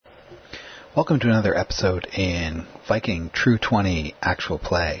Welcome to another episode in Viking True 20 Actual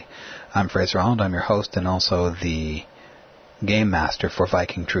Play. I'm Fraser Holland, I'm your host and also the Game Master for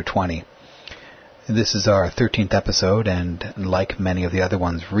Viking True 20. This is our 13th episode, and like many of the other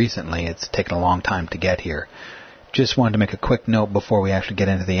ones recently, it's taken a long time to get here. Just wanted to make a quick note before we actually get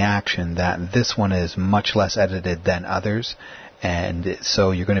into the action that this one is much less edited than others, and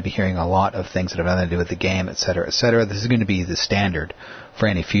so you're going to be hearing a lot of things that have nothing to do with the game, etc., etc. This is going to be the standard for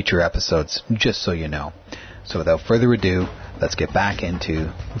any future episodes, just so you know. So without further ado, let's get back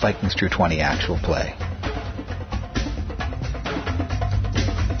into Vikings True 20 Actual Play.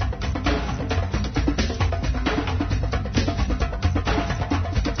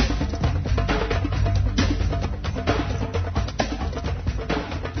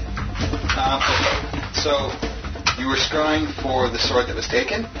 So, you were scrying for the sword that was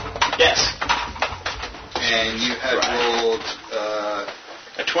taken? Yes. And you had rolled...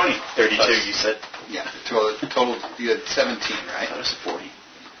 a 20. 32, plus, you said? Yeah, total you had 17, right? That was a 40.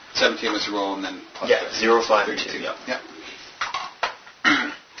 17 was the roll, and then plus 0, 5, and 2. Yep.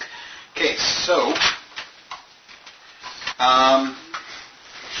 Okay, so...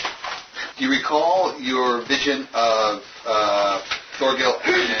 do you recall your vision of Thorgil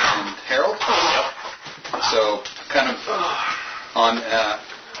and Harold? Yep. So, kind of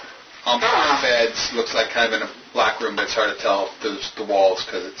on beds, looks like kind of in a black room, but it's hard to tell the walls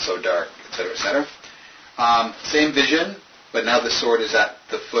because it's so dark, etc., etc. Same vision, but now the sword is at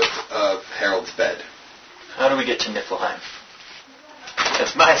the foot of Harold's bed. How do we get to Niflheim?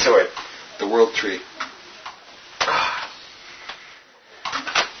 That's my sword. The World Tree.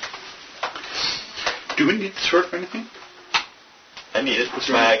 Do we need the sword for anything? I need it. It's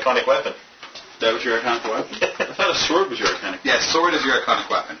my iconic weapon. That was your iconic weapon? I thought a sword was your iconic weapon. Yes, sword is your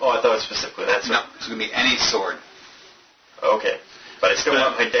iconic weapon. Oh, I thought it was specifically that sword. No, it's going to be any sword. Okay. But I still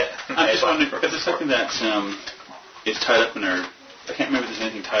want my death. I'm just wondering, if there's something that is tied up in our... I can't remember if there's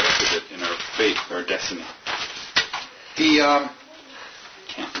anything tied up with it in our fate or destiny.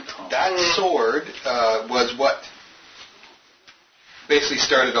 Can't recall. That sword was what basically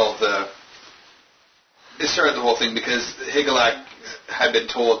started all the... It started the whole thing because Higelac had been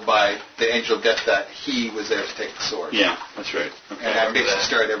told by the Angel of Death that he was there to take the sword. Yeah, that's right. Okay. And that basically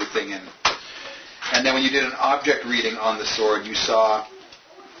started everything. And then when you did an object reading on the sword, you saw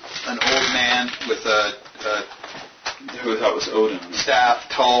an old man with a who thought was Odin. Staff,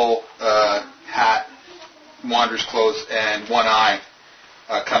 tall hat, wanderer's clothes, and one eye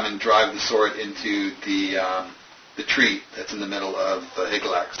come and drive the sword into the tree that's in the middle of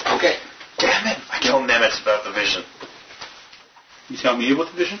Higelac. Okay. Damn it! I told Nemesis about the vision. You tell me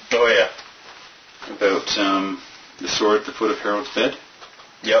about the vision? Oh, yeah. About the sword at the foot of Harold's bed?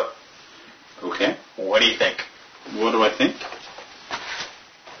 Yep. Okay. What do you think? What do I think?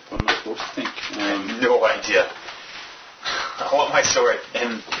 What am I supposed to think? I have no idea. I want my sword,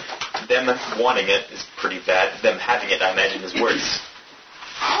 and them wanting it is pretty bad. Them having it, I imagine, is worse.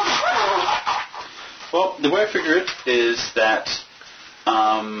 Well, the way I figure it is that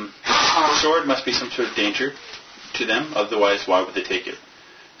the sword must be some sort of danger to them, otherwise why would they take it?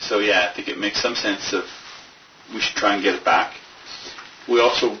 So yeah, I think it makes some sense of we should try and get it back. We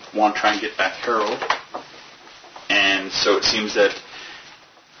also want to try and get back Harold, and so it seems that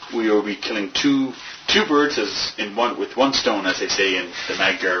we will be killing two birds with one stone, as they say in the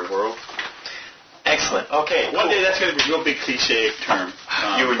Magyar world. Excellent. Okay. One day that's going to be a real big cliche term,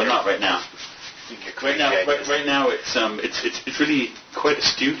 but not right now. Right now, it's really quite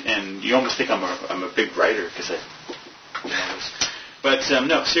astute, and you almost think I'm a big writer because But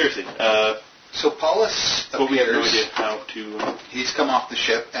no, seriously. So Paulus appears. We have no idea how to. He's come off the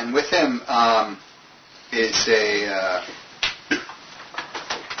ship, and with him is a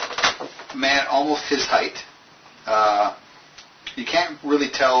man almost his height. You can't really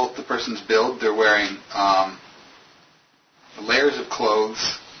tell the person's build. They're wearing layers of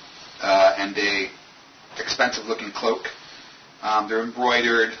clothes. And a expensive-looking cloak. They're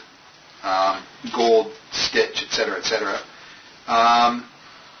embroidered, gold stitch, etc., etc.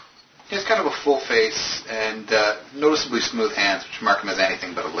 He has kind of a full face and noticeably smooth hands, which mark him as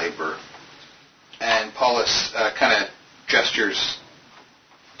anything but a laborer. And Paulus kind of gestures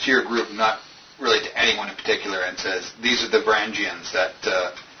to your group, not really to anyone in particular, and says, "These are the Varangians that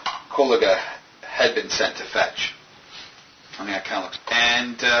Koliga had been sent to fetch." I mean, that kind of looks...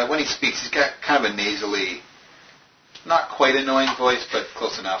 And when he speaks, he's got kind of a nasally, not quite annoying voice, but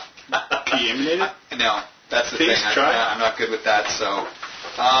close enough. Can you imitate it? No, that's the Please thing. try. I'm not good with that, so...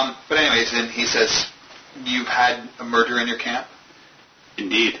 but anyways, then he says, "You've had a murder in your camp?"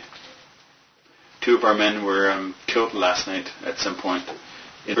 Indeed. 2 of our men were killed last night at some point.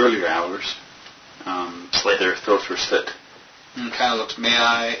 in earlier hours, their throats were slit. And kind of looks, may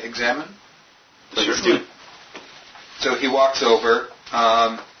I examine? Please do. So he walks over,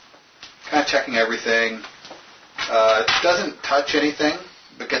 kind of checking everything. Doesn't touch anything,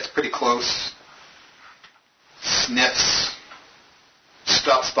 but gets pretty close. Sniffs.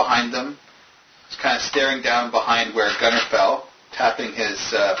 Stops behind them. He's kind of staring down behind where Gunnar fell, tapping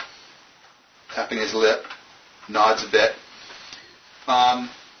his lip. Nods a bit.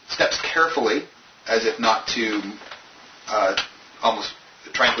 Steps carefully, as if not to, almost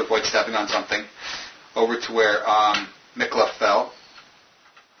trying to avoid stepping on something, over to where Mikla fell.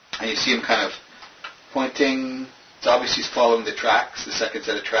 And you see him kind of pointing. It's obvious he's following the tracks, the second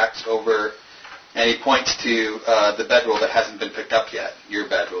set of tracks over, and he points to the bedroll that hasn't been picked up yet, your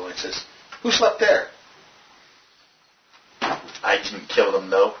bedroll, and he says, "Who slept there?" I didn't kill them,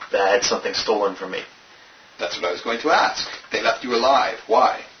 though. I had something stolen from me. That's what I was going to ask. They left you alive.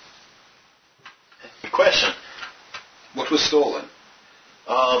 Why? Good question. What was stolen?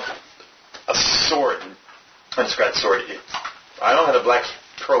 A sword. I described the sword. I don't have a black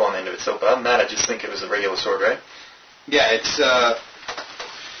pearl on the end of it, so other than that, I just think it was a regular sword, right? Yeah, it's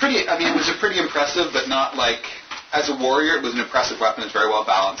pretty. I mean, it was a pretty impressive, but not like as a warrior, it was an impressive weapon. It's very well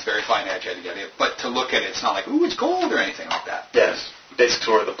balanced, very fine edge. I get it, but to look at it, it's not like ooh, it's gold or anything like that. Yes, basic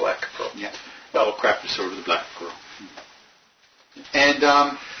sword with a black pearl. Yeah, Well-crafted sword with a black pearl.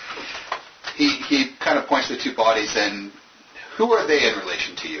 and he kind of points to the two bodies, and who are they in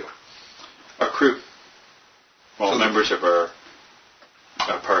relation to you? Our crew. Well, So members of our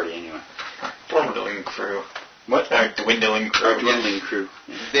party, anyway. Dwindling crew. What? Our dwindling crew. Our dwindling crew.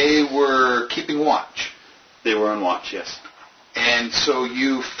 Yeah. They were keeping watch, They were on watch, yes. and so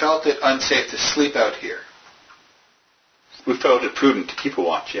you felt it unsafe to sleep out here. We felt it prudent to keep a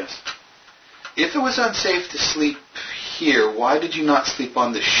watch, yes. If it was unsafe to sleep here, why did you not sleep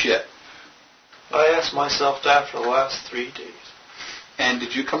on the ship? I asked myself that for the last 3 days. And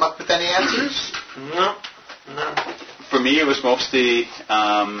did you come up with any answers? No. For me, it was mostly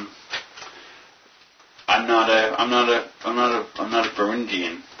I'm not a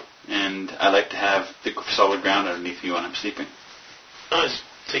Varangian, and I like to have the solid ground underneath me when I'm sleeping. I just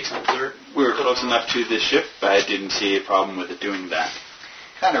take some dirt. We were close enough to the ship, but I didn't see a problem with it doing that.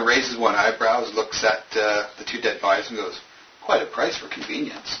 Kind of raises one eyebrow, looks at the two dead bodies and goes, quite a price for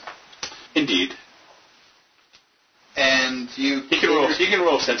convenience. Indeed. And you... He can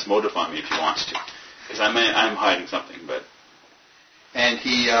roll sense motive on me if he wants to, because I'm hiding something, but... And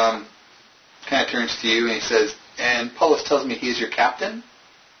he kind of turns to you and he says, and Paulus tells me he's your captain?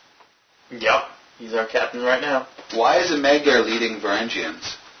 Yep, he's our captain right now. Why is a Magyar leading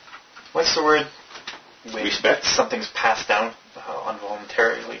Varangians? What's the word? Respect? Something's passed down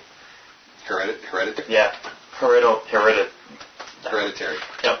involuntarily. Hereditary? Yeah, hereditary.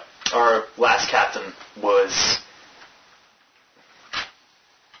 Yep. Our last captain was...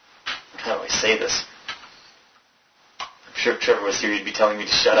 How do I say this? I'm sure if Trevor was here, he'd be telling me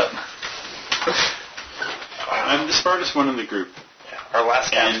to shut up. I'm the smartest one in the group. Yeah, our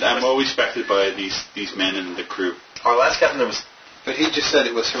last captain. And I'm well respected by these men in the crew. Our last captain was... But he just said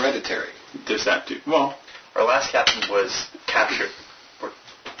it was hereditary. Does that do? Well, Our last captain was captured. We're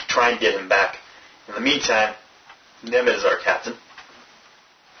trying to get him back. In the meantime, Nemeth is our captain.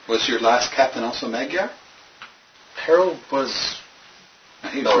 Was your last captain also Magyar? Harold was... No,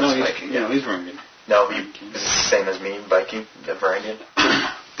 he No, was he's- Viking. he's Varangian. No, he was the same as me, Viking, the Varangian.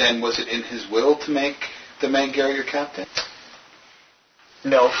 Then was it in his will to make the Magyar your captain?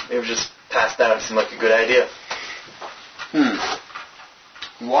 No, it was just passed down. It seemed like a good idea.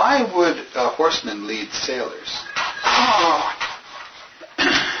 Why would a horseman lead sailors?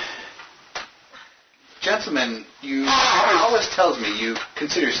 Gentlemen, always tells me you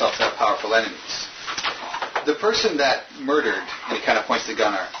consider yourselves to have powerful enemies. The person that murdered, and he kind of points to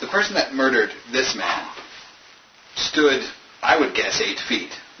Gunnar, the person that murdered this man stood, I would guess, 8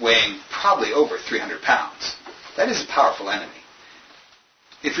 feet, weighing probably over 300 pounds. That is a powerful enemy.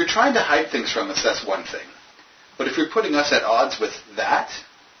 If you're trying to hide things from us, that's one thing. But if you're putting us at odds with that,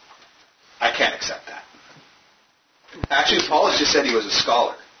 I can't accept that. Actually, Paulus just said he was a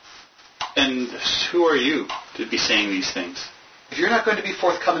scholar. And who are you to be saying these things? If you're not going to be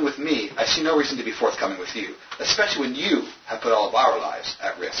forthcoming with me, I see no reason to be forthcoming with you, especially when you have put all of our lives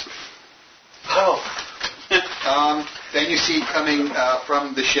at risk. Oh. Then you see coming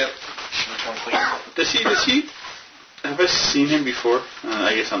from the ship. Does he? Have I seen him before?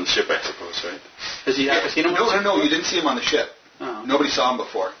 I guess on the ship, I suppose, right? Have you seen him? No, you didn't see him on the ship. Oh. Nobody saw him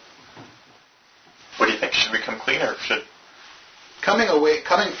before. What do you think? Should we come clean or should... Coming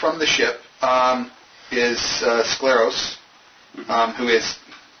from the ship is Scleros, who is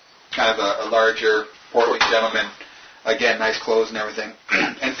kind of a larger, portly gentleman. Again, nice clothes and everything.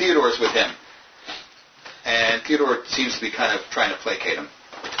 And Theodore's with him. And Theodore seems to be kind of trying to placate him.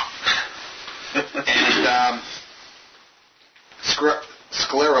 And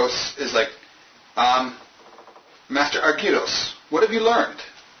Skleros is like, Master Argyros, what have you learned?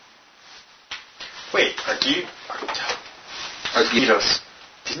 Wait, Argyros.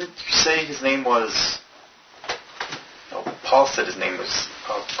 Didn't you say his name was... No, Paul said his name was...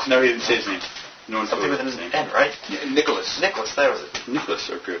 No, he didn't say his name. No one something with told an his name. N, right? Nicholas. Nicholas, that was it. Nicholas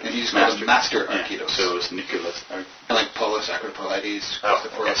Argyros. And he's called Master Argyros. So it was Nicholas Argyros. Like Paulus, Acropolites,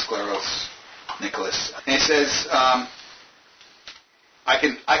 Christopher, okay. Skleros, Nicholas. And he says, I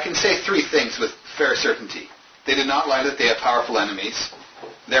can say three things with fair certainty. They did not lie that they have powerful enemies.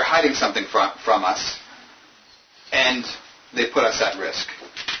 They're hiding something from us. And they put us at risk.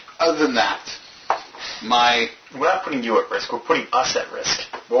 Other than that, We're not putting you at risk. We're putting us at risk.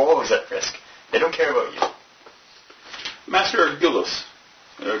 We're always at risk. They don't care about you. Master Argyros.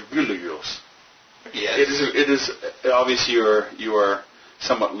 Argyros. Yes. It is obviously you are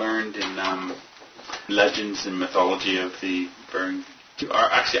somewhat learned in legends and mythology of the Varangian.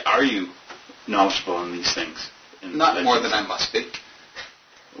 Are you knowledgeable in these things? Not legends? More than I must be.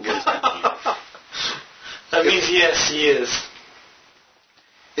 What does that mean? That means yes, he is.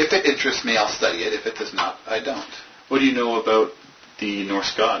 If it interests me, I'll study it. If it does not, I don't. What do you know about the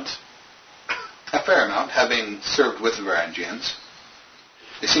Norse gods? A fair amount, having served with the Varangians.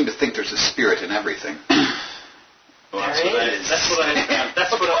 They seem to think there's a spirit in everything. Well, that's what I found.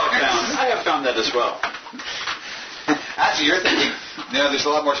 That's what I found. I have found that as well. Actually, you're thinking, no, there's a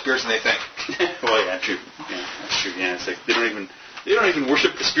lot more spirits than they think. Well, yeah, true. Yeah, that's true. Yeah, it's like they don't even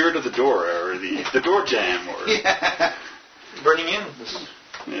worship the spirit of the door or the door jam or burning in.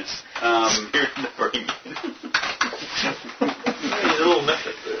 Yes. Spirit of the burning in. He's a little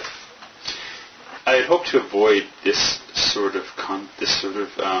mythic there. I had hoped to avoid this sort of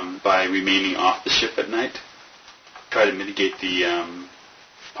by remaining off the ship at night. Try to mitigate the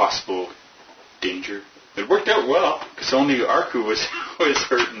possible danger. It worked out well because only Arku was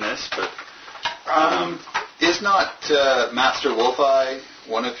hurt in this, but is not Master Wolfeye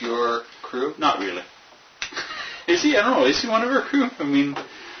one of your crew? Not really. Is he? I don't know. Is he one of our crew? I mean,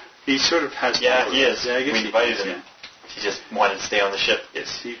 he sort of has. Yeah, he is. Yeah, I guess we invited him. Yeah. He just wanted to stay on the ship.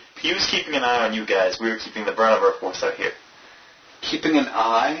 Yes, he was keeping an eye on you guys. We were keeping the brunt of our force out here. Keeping an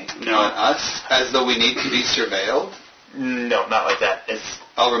eye on us as though we need to be surveilled? No, not like that.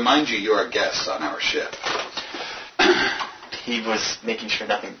 I'll remind you, you're a guest on our ship. He was making sure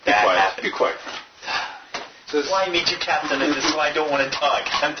nothing bad happened. Be quiet. So this is why I made you captain, and this is why I don't want to talk.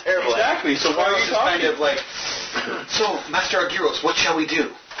 I'm terrible. Exactly. So why are you talking? Kind of like, so, Master Argyros, what shall we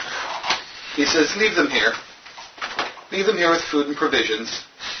do? He says, leave them here. Leave them here with food and provisions.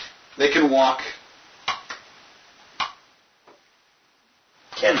 They can walk.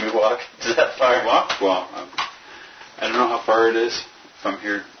 Can we walk? Is that far? Walk? Well, I don't know how far it is from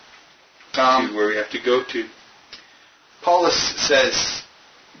here to where we have to go to. Paulus says,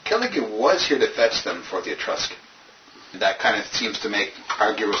 Kelligan was here to fetch them for the Etruscan. That kind of seems to make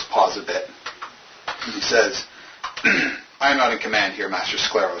Argyros pause a bit. He says, I am not in command here, Master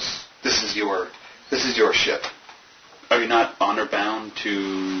Skleros. This is your ship. Are you not honor bound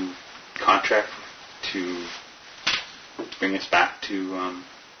to contract to bring us back to...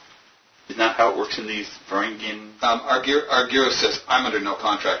 isn't that how it works in these Varangian... Argyros says, I'm under no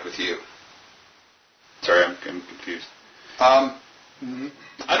contract with you. Sorry, I'm confused. I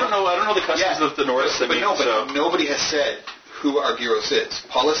don't know the customs of the Norse. But nobody has said who Argyros is.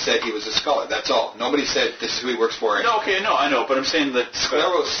 Paulus said he was a scholar. That's all. Nobody said this is who he works for. No, I know, but I'm saying that...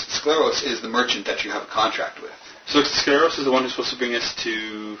 Skleros is the merchant that you have a contract with. So Skleros is the one who's supposed to bring us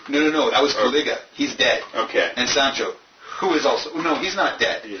to... No. That was Coliga. He's dead. Okay. And Sancho, who is also... No, he's not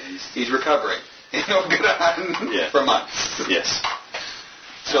dead. Yeah, he's recovering. For months. Yes.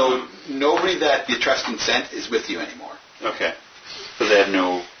 So nobody that the Etruscan sent is with you anymore. Okay. So they're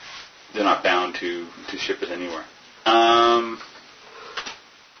not bound to ship it anywhere.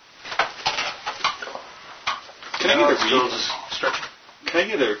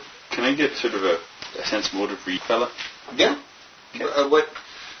 Can I get sort of a sense motive for you, fella? Yeah. Okay. What?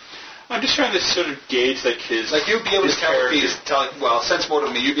 I'm just trying to sort of gauge his. Like you'd be able to tell if he's telling. Well, sense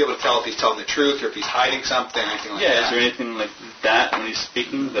motive me. You'd be able to tell if he's telling the truth or if he's hiding something or anything like that. Yeah. Is there anything like that when he's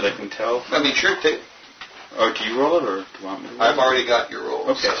speaking that I can tell? I mean, sure. Or do you roll it, or do you want me to roll it? I've already got your roll.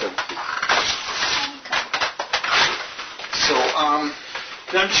 Okay. So, I'm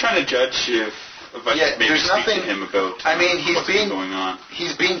just trying to judge if I should maybe speak to him about what's going on.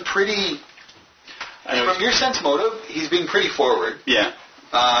 He's being pretty... From your sense motive, he's being pretty forward. Yeah.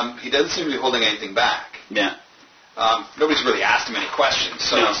 He doesn't seem to be holding anything back. Yeah. Nobody's really asked him any questions,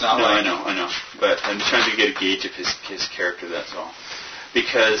 so it's not I know. But I'm just trying to get a gauge of his character, that's all.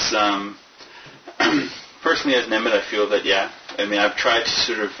 Because, personally as an Emmett, I feel that, I've tried to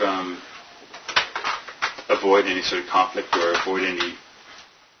sort of avoid any sort of conflict or avoid any,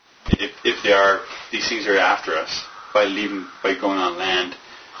 if these things are after us, by going on land,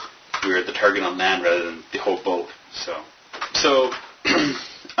 we're the target on land rather than the whole boat. So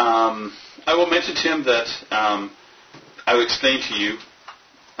I will mention to him that I will explain to you,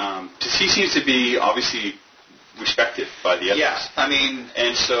 because he seems to be obviously respected by the others. Yeah,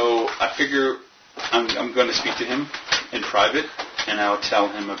 and so I figure I'm going to speak to him in private, and I will tell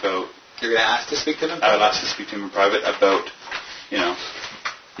him about. You're going to ask to speak to him in private? I will ask to speak to him in private about,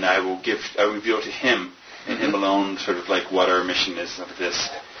 and I will reveal to him and him alone sort of like what our mission is of this.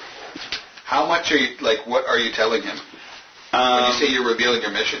 How much are you, what are you telling him? When you say you're revealing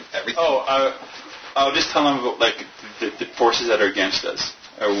your mission, everything? I'll just tell him about the forces that are against us,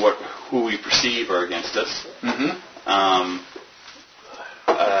 or who we perceive are against us. Mm-hmm.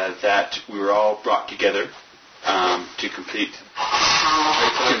 That we were all brought together to complete.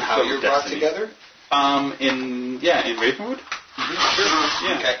 How you're brought together? In Ravenwood. Mm-hmm. Sure.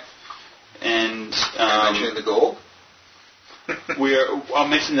 Yeah. Okay. And mentioning the gold. I'll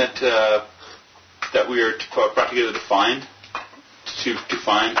mention that we are brought together to find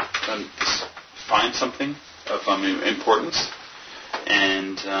something of importance,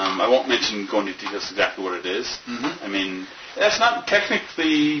 and I won't mention going into details exactly what it is. Mm-hmm. That's not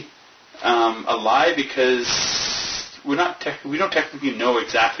technically a lie, because we don't technically know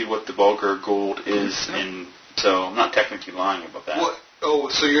exactly what the Bulgar gold is, so I'm not technically lying about that. What? Oh,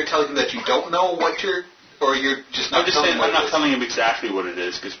 so you're telling him that you don't know or you're just not telling him? I'm not telling him exactly what it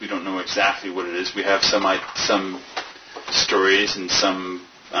is, because we don't know exactly what it is. We have some stories and some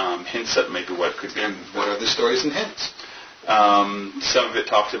hints at maybe what it could be. And what are the stories and hints? Some of it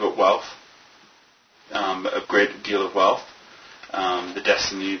talks about wealth, a great deal of wealth, the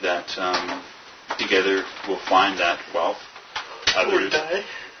destiny that together we'll find that wealth. Or die.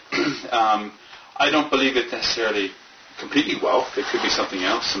 I don't believe it necessarily completely wealth. It could be something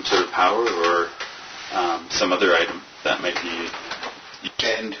else, some sort of power or some other item that might be.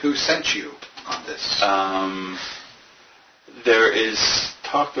 And who sent you on this? There is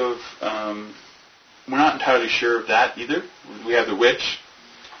talk of. We're not entirely sure of that either. We have the witch,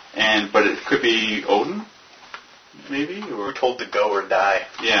 but it could be Odin, maybe, or we're told to go or die.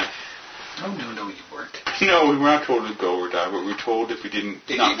 Yeah. Oh no, you weren't. No, we were not told to go or die, but we were told if we didn't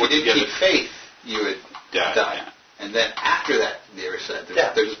keep faith, you would die. Yeah. And then after that, they were said,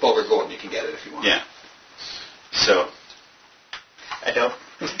 there's this Bulgar gold and you can get it if you want. Yeah. So. I don't.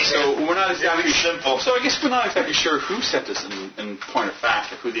 So we're not exactly simple. So I guess we're not exactly sure who sent us in point of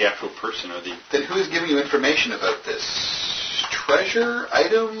fact, or who the actual person or the. Then who's giving you information about this treasure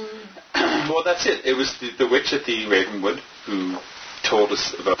item? Well, that's it. It was the witch at the Ravenwood who told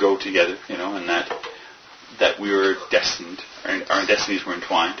us about go together, and that we were destined, our destinies were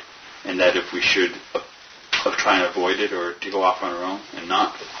entwined, and that if we should try and avoid it or to go off on our own and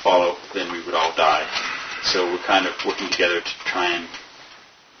not follow, then we would all die. So we're kind of working together to try and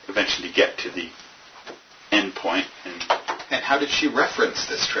eventually get to the end point. And how did she reference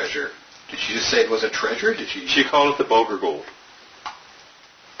this treasure? Did she just say it was a treasure? She called it the Bulgar gold.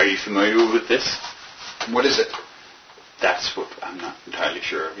 Are you familiar with this? What is it? That's what I'm not entirely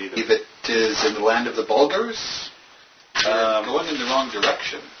sure of either. If it is in the land of the Bulgars, you're going in the wrong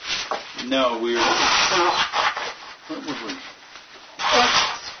direction. No, we were. What were we?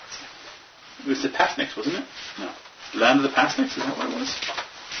 It was the Pasniks, wasn't it? No. Land of the Pasniks? Is that what it was?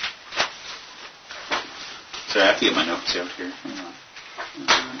 Sorry, I have to get my notes out here. Hang on.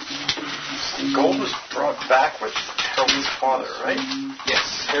 Gold was brought back with Harold's father, right?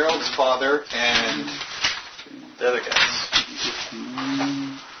 Yes, Harold's father and the other guys.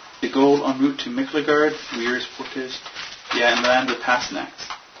 The gold en route to Miklagard, Weir's Fortes. Yeah, in the land of the Pasniks.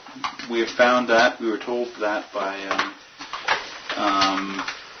 We have found that. We were told that by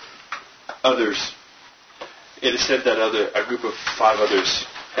others. It is said that a group of 5 others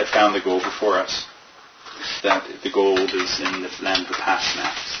had found the gold before us. That the gold is in the land of the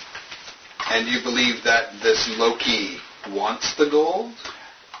Pasniks. And you believe that this Loki wants the gold?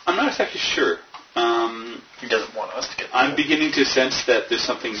 I'm not exactly sure. He doesn't want us to get it. I'm beginning to sense that there's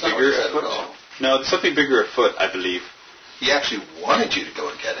something bigger afoot. No, there's something bigger afoot, I believe. He actually wanted you to go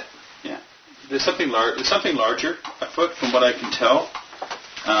and get it. Yeah. There's something larger afoot, from what I can tell.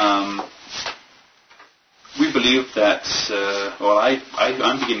 We believe that,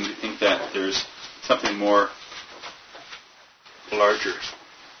 I'm beginning to think that there's something more larger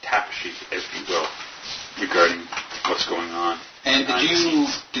tapestry, if you will, regarding what's going on. And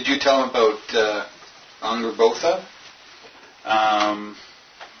did you tell him about Angrabotha?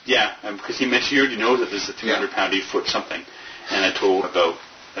 Yeah, because he mentioned, he already knows that there's a 300-pound, 8-foot something, and I told him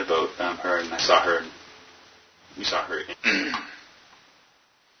about her, and I saw her, and we saw her.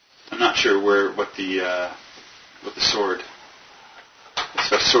 I'm not sure what the sword,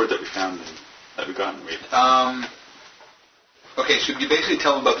 it's a sword that we found and that we got in the raid. Okay, so you basically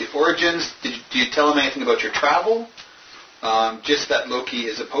tell him about the origins. Do you tell him anything about your travel? Just that Loki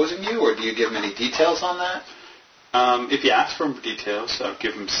is opposing you, or do you give him any details on that? If you ask for details, I'll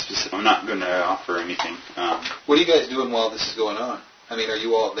give him specific. I'm not going to offer anything. What are you guys doing while this is going on? I mean, are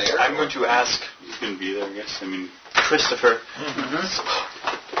you all there? I'm going to ask. He's going to be there, I guess. I mean, Christopher.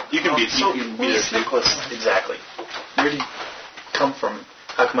 You can be there too. Nicholas, exactly. Where did he come from?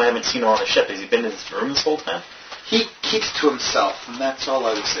 How come I haven't seen him on the ship? Has he been in his room this whole time? He keeps to himself, and that's all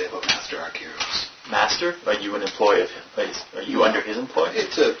I would say about Master Argyros. Master? Are you an employee of his? Are you under his employ?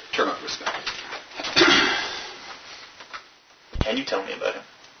 It's a term of respect. Can you tell me about him?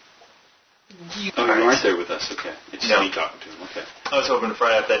 You aren't there with us, okay. It's me talking to him, okay. I was hoping to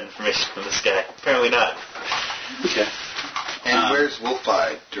find out that information from this guy. Apparently not. Okay. And where's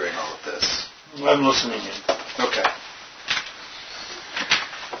Wolfeye during all of this? I'm listening in. Okay.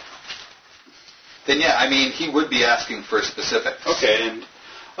 Then yeah, I mean, he would be asking for specifics. Okay, and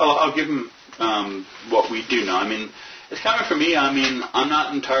I'll give him what we do know. I mean, it's coming from me. I mean, I'm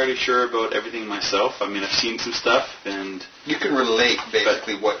not entirely sure about everything myself. I mean, I've seen some stuff, and you can relate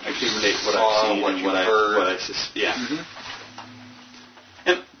basically what you what I've seen what and you what heard. Yeah. Mm-hmm.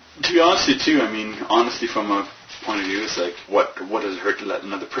 And to be honest with you too, I mean, honestly, from a point of view, it's like, what does it hurt to let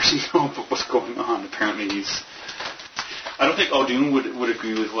another person know about what's going on? Apparently, I don't think Aldun would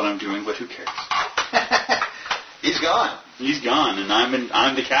agree with what I'm doing, but who cares? He's gone. He's gone, and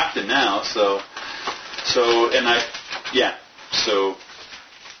I'm the captain now. So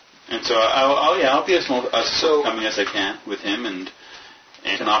I'll be as forthcoming as I can with him, and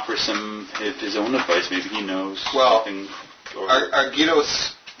can offer some his own advice. Maybe he knows something.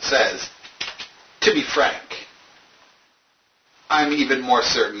 Argyros says, to be frank, I'm even more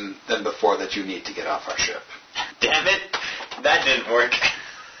certain than before that you need to get off our ship. Damn it! That didn't work.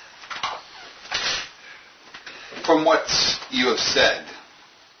 From what you have said,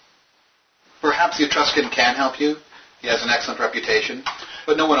 perhaps the Etruscan can help you. He has an excellent reputation,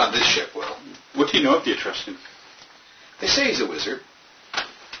 but no one on this ship will. What do you know of the Etruscan? They say he's a wizard.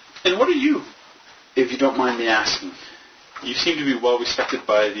 And what are you, if you don't mind me asking? You seem to be well respected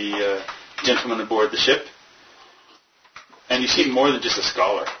by the gentlemen aboard the ship, and you seem more than just a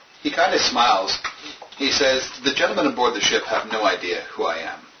scholar. He kind of smiles. He says, the gentlemen aboard the ship have no idea who I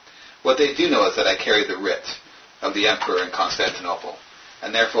am. What they do know is that I carry the writ of the emperor in Constantinople,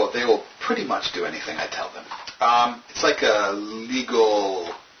 and therefore they will pretty much do anything I tell them. It's like a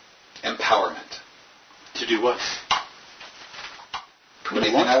legal empowerment. To do what?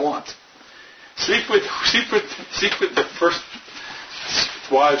 Anything I want. Sleep with the first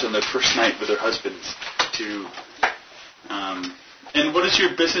wives on their first night with their husbands. And what is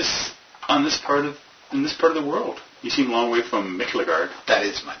your business in this part of the world? You seem a long way from Miklagard. That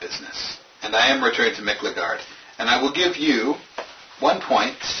is my business, and I am returning to Miklagard. And I will give you 1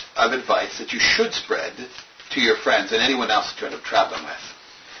 point of advice that you should spread to your friends and anyone else that you end up traveling with.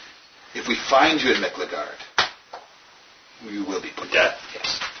 If we find you in Miklagard, you will be put to death.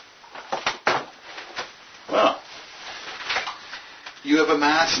 Yes. Well, you have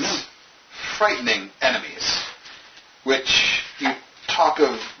amassed frightening enemies, which you talk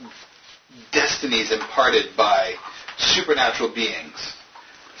of destinies imparted by supernatural beings.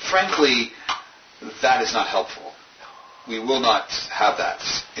 Frankly, that is not helpful. We will not have that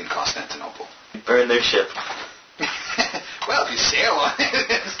in Constantinople. Burn their ship. Well, if you sail on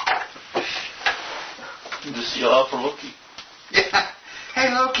it. Just yell out for Loki. Yeah. Hey,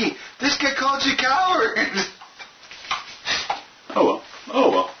 Loki, this guy called you coward. Oh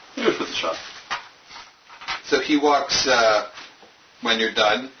well. It was worth a shot. So he walks, when you're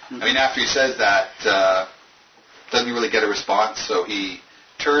done. I mean, after he says that, doesn't really get a response, so he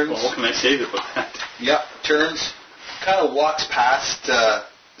turns. Well, what can I say about that? Yep, turns, kind of walks past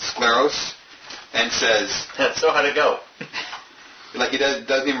Scleros and says... So how'd it go? Like he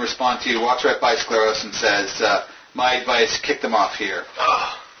doesn't even respond to you. Walks right by Scleros and says, my advice, kick them off here.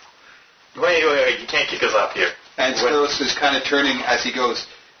 Oh. Wait, you can't kick us off here. And Scleros is kind of turning as he goes,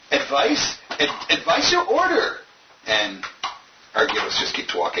 advice? Advice or order? And Argyros just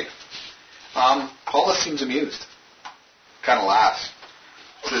keeps walking. Paulus seems amused. Kind of laughs.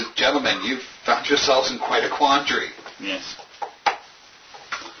 Says, gentlemen, you've found yourselves in quite a quandary. Yes.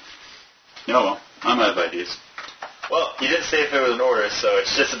 No, well, I'm out of ideas. Well, you didn't say if it was an order, so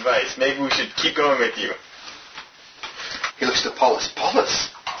it's just advice. Maybe we should keep going with you. He looks to Paulus. Paulus!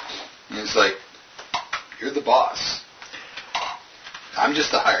 And he's like, you're the boss. I'm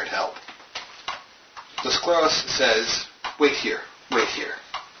just the hired help. So Skleros says, wait here.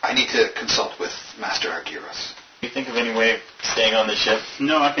 I need to consult with Master Argyros. Do you think of any way of staying on the ship?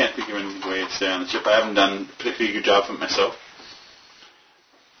 No, I can't think of any way to stay on the ship. I haven't done a particularly good job of it myself.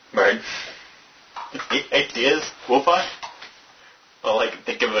 Right. Any ideas, Wolfeye? All I can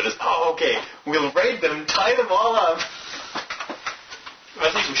think of it is, okay, we'll raid them, tie them all up. I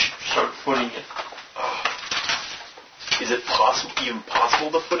think we should start footing it. Is it even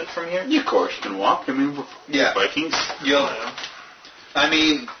possible to foot it from here? Of course, you can walk. I mean, we're Vikings.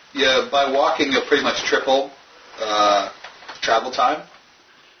 By walking, you'll pretty much triple travel time.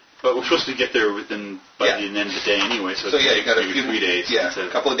 But we're supposed to get there by the end of the day anyway. So you got maybe 3 days. Yeah, a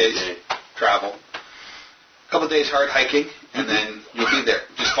couple of days travel. A couple of days hard hiking, and then you'll be there.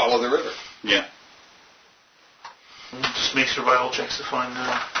 Just follow the river. Yeah. Just make survival checks to find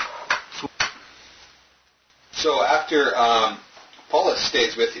food. So after Paulus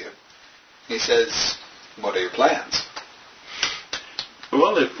stays with you, he says, what are your plans?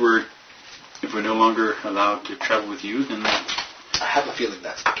 Well, if we're no longer allowed to travel with you, then I have a feeling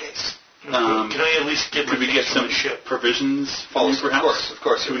that's the case. Can I at least get could we get some provisions from you, perhaps? Of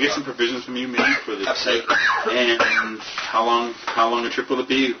course. Could we get some provisions from you, maybe, for the Absolutely. And how long a trip will it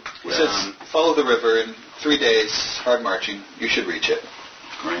be? He says, follow the river in 3 days, hard marching. You should reach it.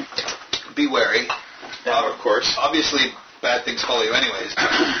 Right. Be wary. Of course. Obviously, bad things follow you anyways.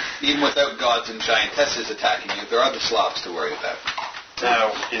 Even without gods and giantesses attacking you, there are the Slavs to worry about.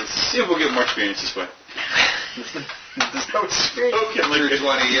 Now, we'll get more experience this way. There's no experience. Okay, Through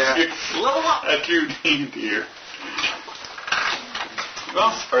 20, yeah. Level up. A true deer.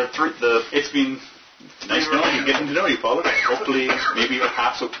 Well, it's been nice getting to know you, Paula. Hopefully, maybe our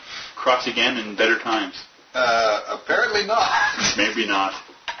paths will cross again in better times. Apparently not. Maybe not.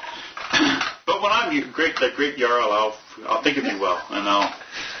 But when I'm that great Jarl, I'll think of you well, and I'll.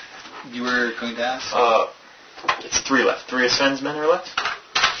 You were going to ask? It's 3 left. 3 of Sven's men are left.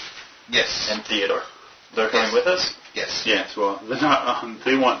 Yes. And Theodore. They're coming with us. Yes. Yes. Well, they're not.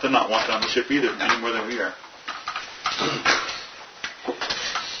 They're not wanted on the ship either, any more than we are.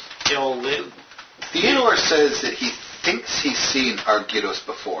 Theodore says that he thinks he's seen Argyros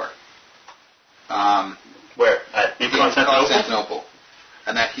before. Where? In Constantinople.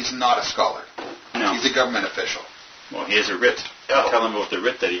 And that he's not a scholar. No. He's a government official. Well, he has a writ. Tell him about the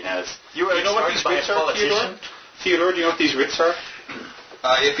writ that he has. You know what these writs are, Theodore? Theodore, do you know what these writs are?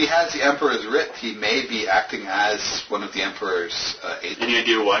 If he has the emperor's writ, he may be acting as one of the emperor's agents. Any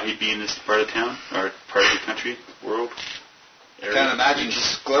idea why he'd be in this part of town, or part of the country, world? I can't imagine.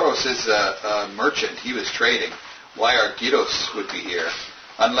 Skleros is a merchant. He was trading. Why Argyros would be here?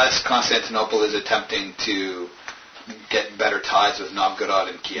 Unless Constantinople is attempting to get better ties with Novgorod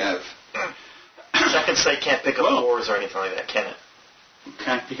and Kiev. Second Sight can't pick up oars or anything like that, can it?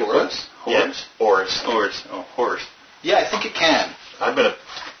 Can't pick up oars? Yes, oars. Oars. Oh, horse. Yeah, I think it can. I'm going to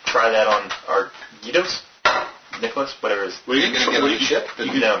try that on Argyros. Nicholas, whatever his... What are you going to get on the ship? What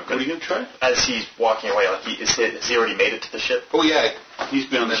are you going to try? As he's walking away, like has he already made it to the ship? Oh, yeah. He's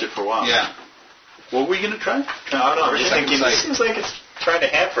been on the ship for a while. Yeah. What were you going to try? I don't know. I'm just thinking, it seems like it's trying to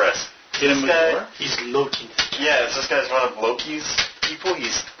hamper us. Hit him with an oar? He's Loki. Yeah, this guy's one of Loki's people.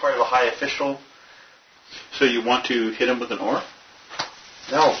 He's part of a high official. So you want to hit him with an oar?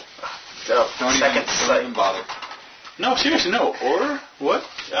 No. Don't even bother. No, seriously, no. Or? What?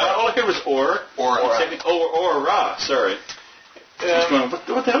 All I heard was or. Or. Sorry. He's going, what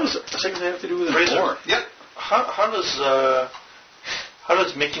the hell does that have to do with an oar? Yep. How does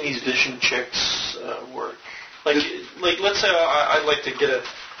making these vision checks work? Like let's say I'd like to get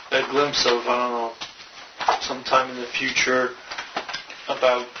a glimpse of, I don't know, sometime in the future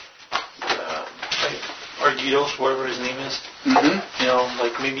about Argyros, whatever his name is. Mm-hmm. You know,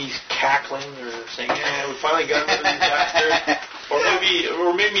 like maybe he's cackling or saying, "Yeah, we finally got rid of these bastards," or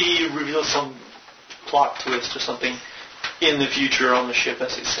maybe he reveals some plot twist or something in the future on the ship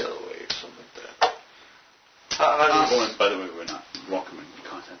as they sail away or something like that. By the way, we're not welcoming the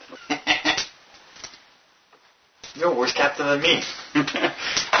content. You're worse captain than me.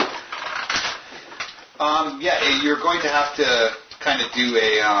 Yeah, you're going to have to kind of do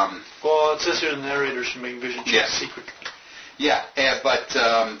a... Well, it says here the narrator should make vision checks secretly. Yeah, but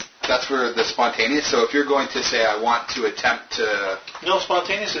that's where the spontaneous... So if you're going to say, I want to attempt to... No,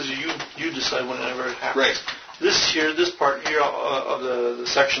 spontaneous is you decide whenever it happens. Right. This part here of the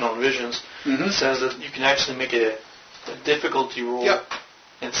section on visions says that you can actually make a difficulty roll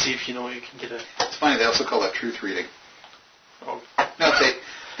and see if you know you can get a... It's funny, they also call that truth reading. Oh. No,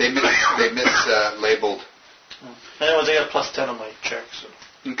 they mislabeled. Anyways, I got a +10 on my check, so...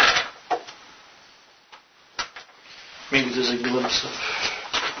 Okay. Maybe there's a glimpse of...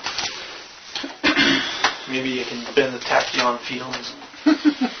 Maybe I can bend the tachyon feelings.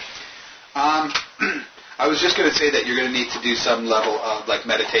 I was just going to say that you're going to need to do some level of like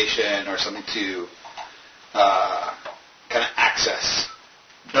meditation or something to kind of access.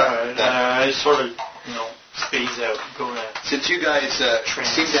 I sort of, phase out, go in. Since you guys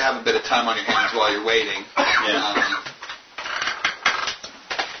seem to have a bit of time on your hands while you're waiting. Yeah.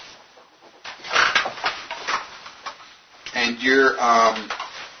 And your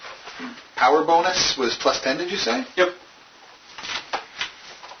power bonus was +10, did you say? Yep.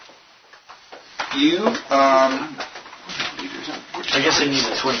 You, I guess I need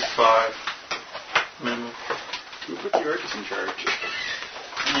a 25 minimum. We put the Arcus in charge.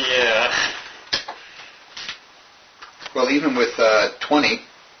 Yeah. well, even with 20,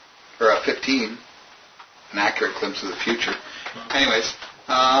 or 15, an accurate glimpse of the future. Anyways,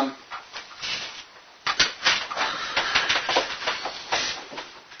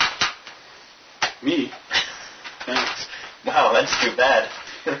 Me? Thanks. Wow, that's too bad.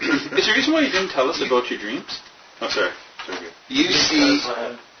 Is there a reason why you didn't tell us about your dreams? Oh, sorry. Sorry. you see...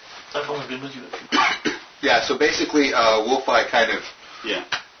 Because I've only been with you. Yeah, so basically, Wolfeye kind of Yeah.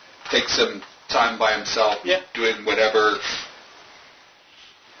 takes some time by himself, doing whatever.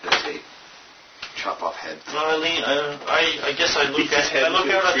 Does he chop off heads? No, I guess I look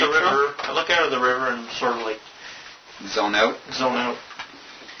out at the river. I look out at the river and sort of like Zone out. zone out.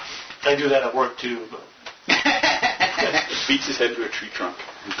 I do that at work too, but Beats his head to a tree trunk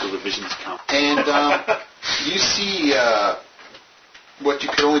until the visions come. And you see what you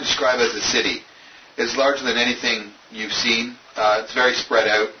could only describe as a city. It's larger than anything you've seen. It's very spread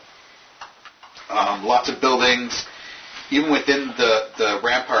out. Lots of buildings. Even within the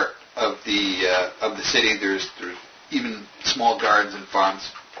rampart of the city, there's even small gardens and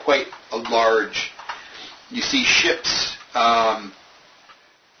farms. Quite a large. You see ships.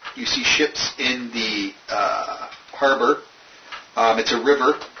 You see ships in the harbor. It's a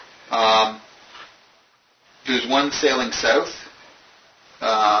river. There's one sailing south.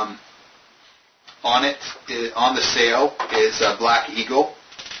 On it, on the sail, is a black eagle.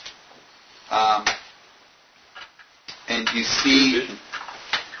 And you see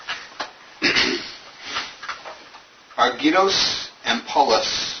Argyros and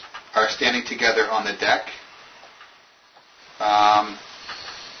Paulus are standing together on the deck.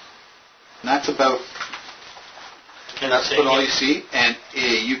 And that's about all you see. And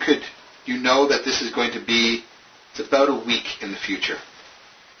you know that this is going to be, it's about a week in the future.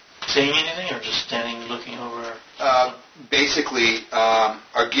 saying anything or just standing looking over? Basically,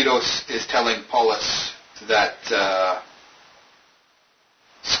 Argyros is telling Paulus that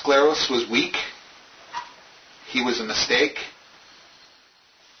Scleros was weak, he was a mistake,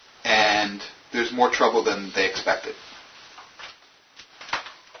 and there's more trouble than they expected.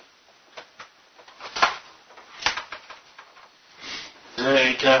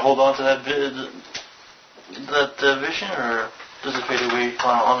 Can I hold on to that vision, or does it fade away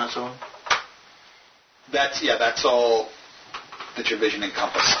on its own? That's all that your vision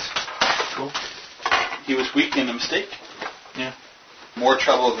encompassed. Cool. He was weak and a mistake? Yeah. More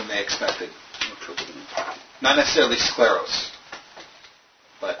trouble than they expected. Not necessarily Scleros,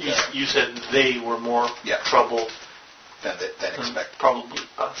 but you said they were more trouble than expected. Probably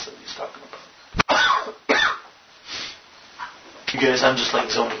us that he's talking about. You guys, I'm just like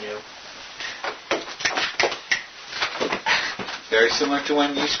zoning out. Very similar to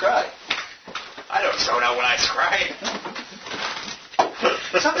when you scry. I don't zone out when I scry.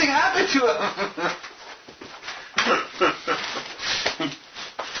 Something happened to him.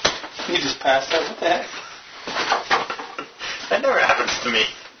 He just passed out. What the heck? That never happens to me.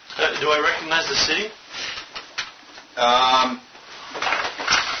 Do I recognize the city?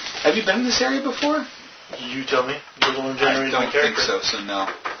 Have you been in this area before? You tell me. You're the one generating I my don't think character. so no.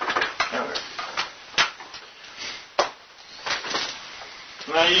 Okay.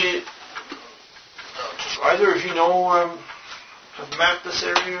 Now, either of you know, have mapped this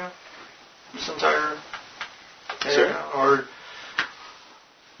area, this entire area, or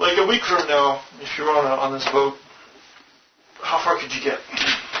like a week from now, if you're on this boat, how far could you get?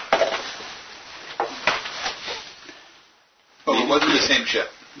 Oh, it wasn't the same ship.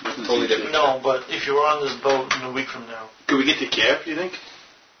 Totally different. No, but if you were on this boat in a week from now, Could we get to Kiev, do you think?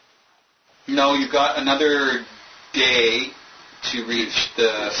 No, you've got another day to reach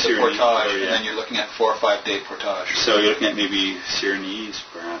the Cyrenaica, portage, yeah. and then you're looking at 4 or 5 day portage. So you're looking at maybe Cyrenaica,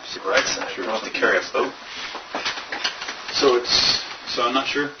 perhaps. Right side. You don't have to carry a boat. So I'm not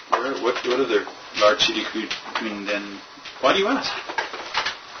sure. What other large city could then? Why do you ask?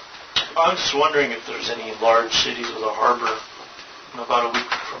 I'm just wondering if there's any large cities with a harbor about a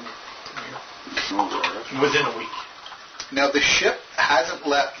week from here. Within a week. Now the ship hasn't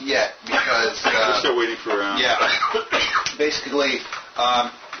left yet because We're still waiting for. Basically,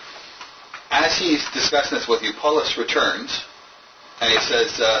 as he's discussing this with you, Paulus returns and he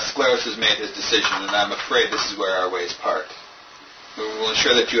says, Scleros has made his decision, and I'm afraid this is where our ways part. We will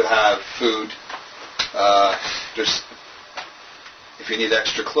ensure that you have food. If you need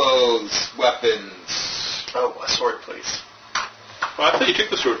extra clothes, weapons. Oh, a sword, please. Well, I thought you took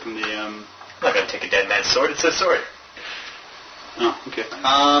the sword from the. I'm not going to take a dead man's sword. It's a sword. Oh, okay.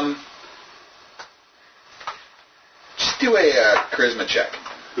 Just do a charisma check.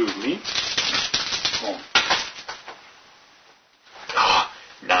 Who, me? Oh. Oh,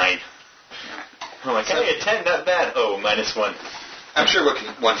 9. Oh my god, a 10, not bad. Oh, -1. I'm sure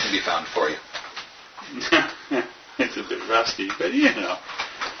one can be found for you. It's a bit rusty, but you know.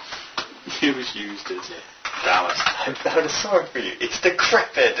 It was used as a ballast. I found a sword for you. It's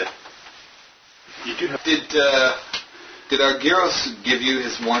decrepit. You do have... Did Argyros give you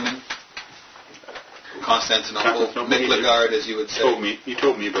his warning? Constantinople, Miklagard, as you would say. He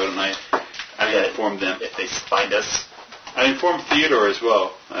told me about it, and I informed them. If they find us. I informed Theodore as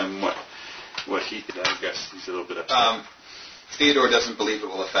well. What he did. I guess he's a little bit upset. Theodore doesn't believe it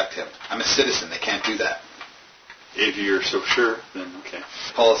will affect him. I'm a citizen. They can't do that. If you're so sure, then okay.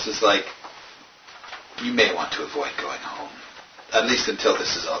 Paulus is like, you may want to avoid going home. At least until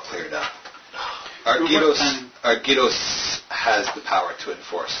this is all cleared up. Argyros has the power to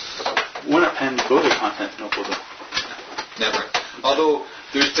enforce. We're not planning to go to Constantinople, though. Never. Although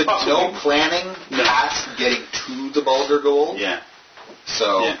there's been no planning past getting to the Balder Goal. Yeah.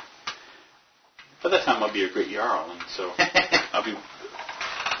 So. Yeah. By that time, I'll be a great Jarl, and so I'll be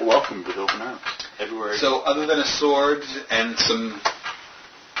welcomed with open arms everywhere. So, other than a sword and some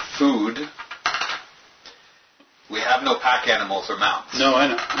food, we have no pack animals or mounts. No, I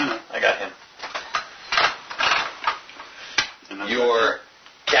know. I got him. Your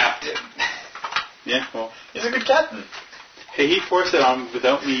captain. Yeah, well, he's a good captain. Hey, he forced it on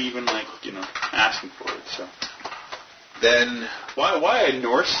without me even asking for it. So then why an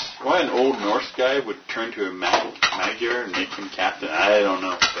old Norse guy would turn to a Magyar and make him captain? I don't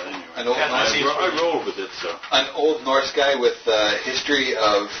know. But anyway, I rolled with it. So an old Norse guy with a history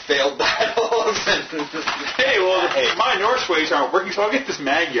of failed battles. My Norse ways aren't working, so I'll get this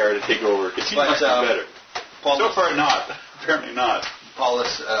Magyar to take over because he must be better. Paulus, so far, not. Apparently not.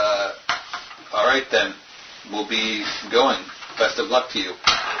 Paulus, all right then. We'll be going. Best of luck to you.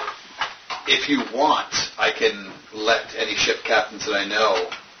 If you want, I can let any ship captains that I know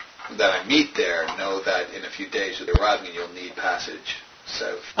that I meet there know that in a few days you'll be arriving and you'll need passage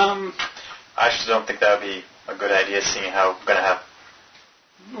south. I actually don't think that would be a good idea, seeing how we're going to have...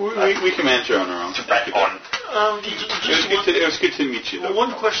 We can manage it on our own. It was good to meet you, though.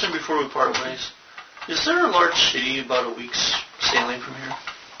 One question before we part ways. Is there a large city about a week's sailing from here?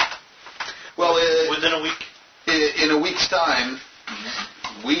 Well, within a week? In a week's time,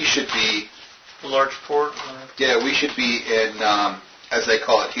 we should be... A large port? Yeah, we should be in, as they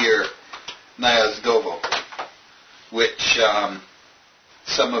call it here, Nyazdovo, which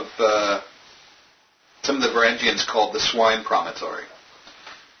some of the Varangians called the Swine Promontory.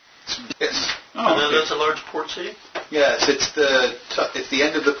 Yes. That's a large port city? Yes, it's the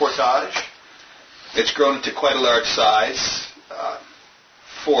end of the portage. It's grown into quite a large size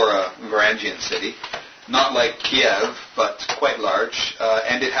for a Varangian city. Not like Kiev, but quite large.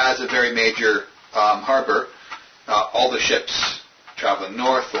 And it has a very major harbor. All the ships traveling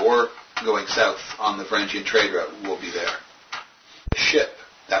north or going south on the Varangian trade route will be there. The ship,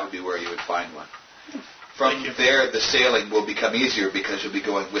 that would be where you would find one. From there, the sailing will become easier because you'll be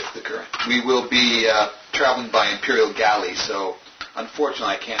going with the current. We will be traveling by Imperial galley, so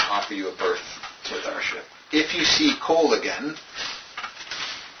unfortunately I can't offer you a berth with our ship. If you see Cole again,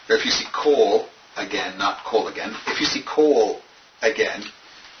 or if you see Cole again, not Cole again, if you see Cole again,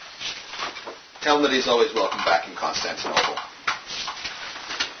 tell him that he's always welcome back in Constantinople.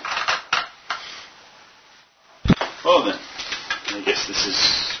 Well then, I guess this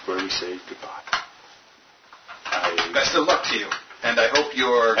is where we say goodbye. Best of luck to you, and I hope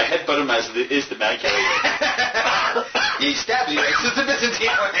you're... I headbutt him as is the Magyar. He stabs you. It's the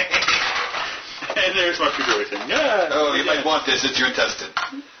Byzantine way. And there's my figure saying, yeah. Oh, you might want this. It's your intestine.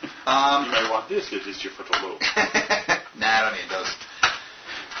 You might want this. It's your frontal lobe. Nah, I don't need those.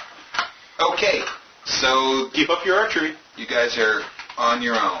 Okay, so Keep up your archery. you guys are on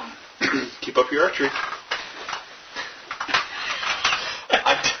your own. Keep up your archery.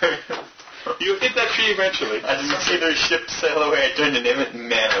 You'll hit that tree eventually. I didn't see their ship sail away. I turned to Nimitz, and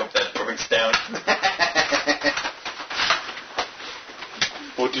man, I hope that breaks down.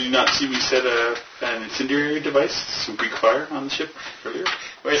 Well, did you not see me set an incendiary device, some Greek fire, on the ship earlier?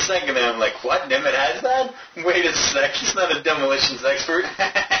 Wait a second, and I'm like, what? Nimitz has that? Wait a sec, he's not a demolitions expert.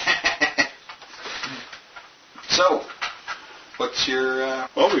 So, what's your...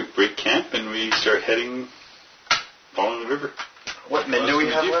 Well, we break camp and we start heading following the river. What men do we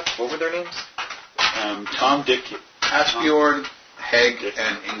have left? What were their names? Tom, Dick, Asbjorn, Heg,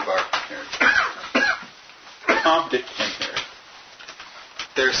 and Ingvar. Tom, Dick, and Harry.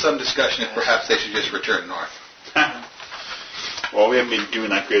 There's some discussion if perhaps they should just return north. Well, we haven't been doing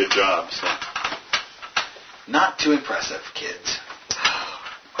that great a job, so. Not too impressive, kids.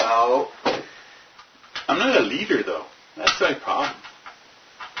 Well, I'm not a leader, though. That's my problem.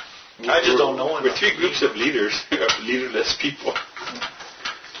 I just don't know enough. We're three groups of leaders, of leaderless people.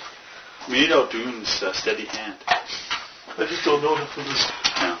 We need all Doon's steady hand. I just don't know enough of this.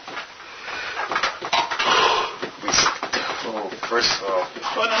 Yeah. first of all.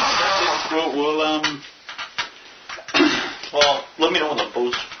 Oh, no, that's it. Well, let me know when the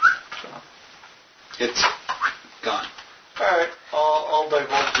boat's... It's gone. Alright, I'll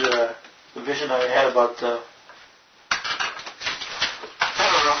divulge the vision I had about the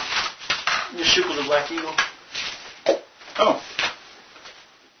ship with the Black Eagle. Oh.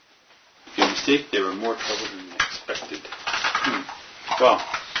 If you're mistaken, they were more trouble than expected. Well,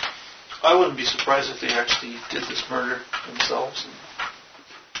 I wouldn't be surprised if they actually did this murder themselves.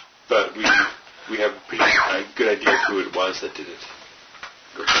 but we have a pretty good idea of who it was that did it.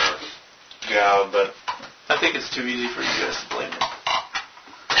 Go for it. Yeah, but I think it's too easy for you guys to blame them.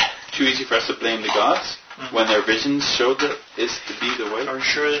 Too easy for us to blame the gods when their visions showed that is to be the way. Are you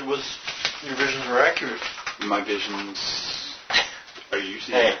sure your visions were accurate? My visions are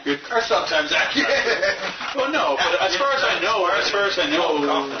usually Hey. accurate. Or sometimes accurate. Well, no, but as far as I know,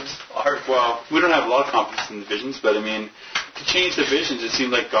 well, we don't have a lot of confidence in the visions, but I mean, to change the visions, it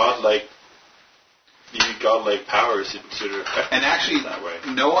seemed like godlike powers to sort of affect And actually, that way.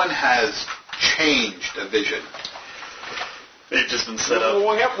 no one has changed a vision. they've just been set up.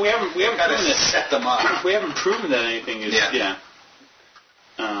 Well, we haven't Kind of proven it. set them up. We haven't proven that anything is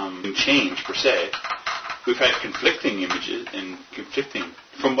changed per se. We've had conflicting images and conflicting.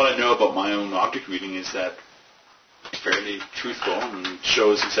 From what I know about my own object reading, is that it's fairly truthful and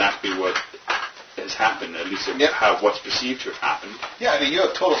shows exactly what has happened, at least what's perceived to have happened. Yeah, I mean, you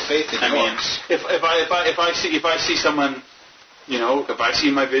have total faith in I mean, yours. if I see someone, if I see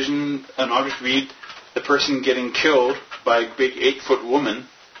in my vision an object read the person getting killed by a big 8-foot woman,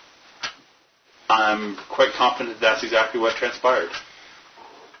 I'm quite confident that's exactly what transpired.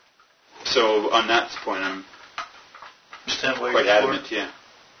 So on that point, I'm quite adamant. Yeah.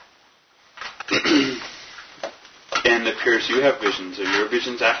 And it appears you have visions. Are your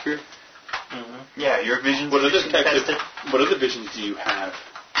visions accurate? Mm-hmm. Yeah, your visions. What other visions do you have?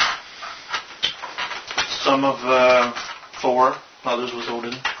 Some of Thor, others was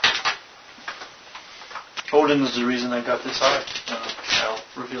Odin. Odin is the reason I got this eye.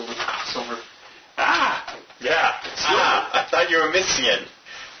 I'll reveal the silver. Yeah. I thought you were missing it.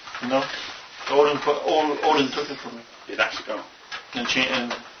 No, Odin took it from me It actually go.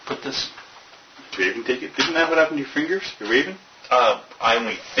 and put this. Did Raven take it? Isn't that what happened to your fingers? Your Raven? I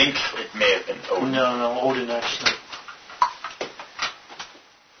only think it may have been Odin. No, Odin actually.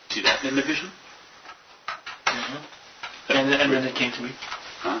 See that in the vision? Mm-hmm. And then it came to me.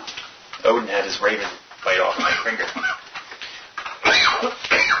 Huh? Odin had his raven bite off my finger.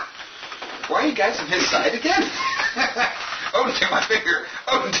 Why are you guys on his side again? Odin took my finger.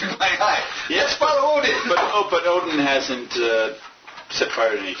 Odin took my eye. Let's follow Odin. But Odin hasn't set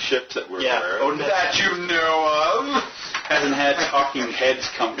fire to any ships that we're aware of. Odin That you know of. Hasn't had talking heads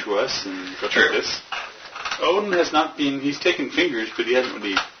come to us and go through this. Odin has not been... He's taken fingers, but he hasn't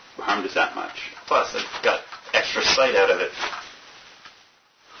really harmed us that much. Plus, it got extra sight out of it.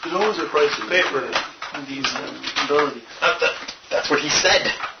 There's always a price to pay for these abilities. That's what he said.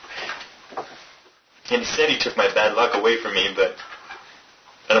 And he said he took my bad luck away from me, but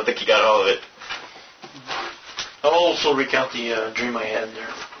I don't think he got all of it. I'll also recount the dream I had there.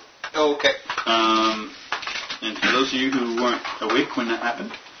 Okay. And for those of you who weren't awake when that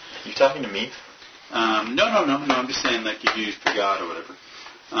happened... You talking to me? No. I'm just saying, like, if you forgot or whatever.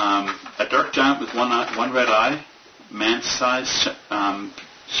 A dark giant with one red eye, man-sized,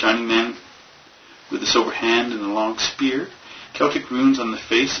 shining man with a silver hand and a long spear, Celtic runes on the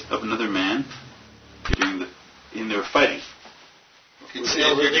face of another man. They were fighting.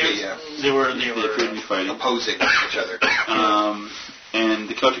 They were appeared to be fighting. Opposing each other. And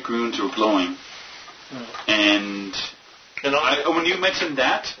the Celtic runes were glowing. And when you mentioned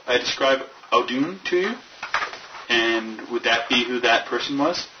that, I described Audun to you. And would that be who that person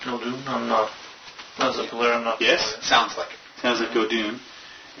was? Audun? I'm not. As a player, I'm not. Yes? Sounds like it. Sounds like Audun.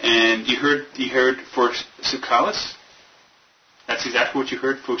 And you heard for Sukalis? That's exactly what you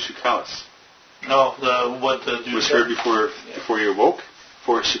heard for Sukalis. No, what the dude was heard before you awoke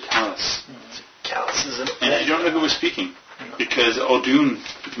for Sukalis. Sukalis is and you don't know who was speaking because Audun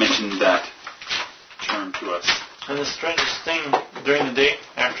mentioned that term to us. And the strangest thing during the day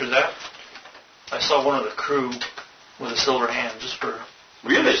after that, I saw one of the crew with a silver hand just for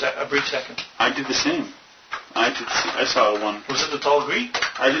a brief second. I did the same. I saw one. Was it the tall Greek?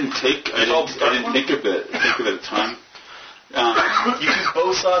 I didn't think of it at the time. You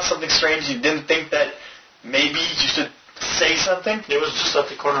both saw something strange. You didn't think that maybe you should say something? It was just at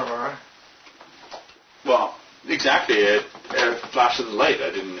the corner of our eye. Well, exactly. A flash of the light. I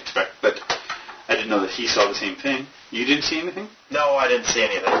didn't expect, but I didn't know that he saw the same thing. You didn't see anything? No, I didn't see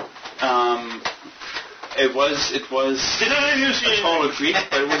anything. It was. A tall Greek,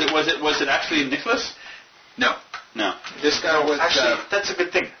 but was it actually Nicholas? No. This guy was. Actually, that's a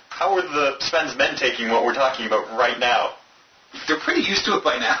good thing. How are the Sven's men taking what we're talking about right now? They're pretty used to it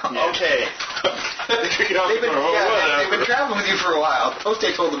by now. Yeah. Okay. They've been traveling with you for a while.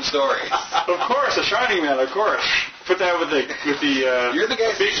 Poste told them stories. Of course, a shining man. Of course. Put that with the you're the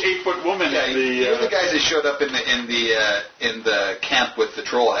guys big 8-foot woman. Yeah, you're the guys that showed up in the camp with the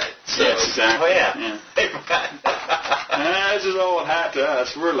troll head. So. Yes, exactly. Oh yeah. This is all it had to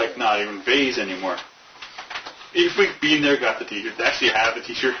us. We're like not even Bays anymore. If we'd been there, got the t-shirt, actually have the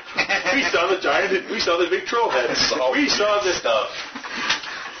t-shirt. We saw the giant, we saw the big troll head. We saw this stuff.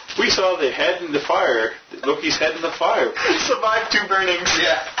 We saw the head in the fire, Loki's head in the fire. Survived 2 burnings.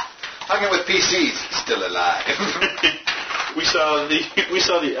 Yeah. Hung with PCs, still alive. we saw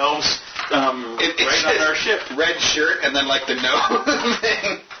the elves right on our ship. Red shirt and then like the nose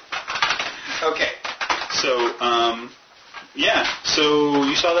thing. Okay. So, so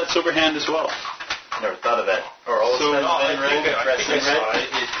you saw that silver hand as well. Never thought of that. Or all so, red. I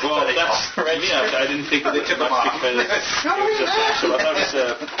didn't think that they took them off because it was just I thought it was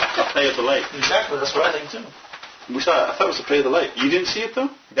a play of the light. Exactly, that's what I think too. I thought it was a play of the light. You didn't see it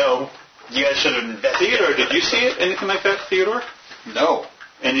though? No. You guys should have investigated. Theodore, did you see it? Anything like that, Theodore? No.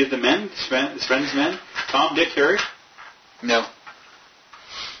 Any of the men, Sven's men? Tom, Dick, Harry? No.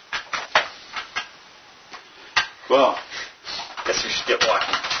 Well, guess we should get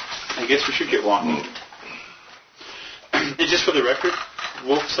walking. I guess we should get walking. And just for the record,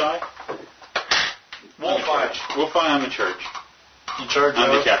 Wolfseye? Wolfeye, I'm in charge. In charge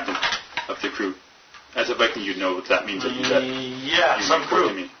I'm the captain of the crew. As a Viking, you'd know what that means. Yeah, some crew.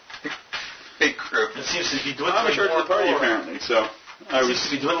 To me. Big crew. It seems to be dwindling. I'm in charge of the party, apparently, so... It seems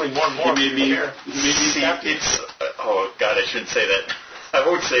to be dwindling more and more. He made me captain. Oh, God, I shouldn't say that. I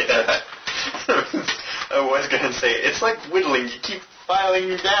won't say that. I was going to say, it's like whittling. You keep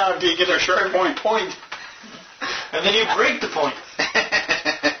filing down till you get a sharp point. And then you break the point.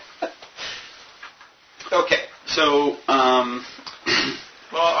 Okay. So,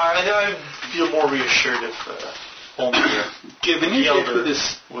 well, I feel more reassured if only give any idea who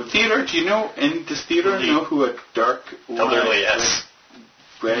this Theodore, do you know, and does Theodore know who a dark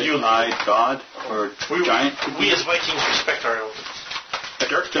red-eyed god or giant could be? We as Vikings respect our elders. A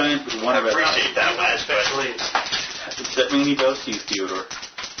dark giant with one of us. I appreciate that one, especially. Does that ring any bells to you, Theodore?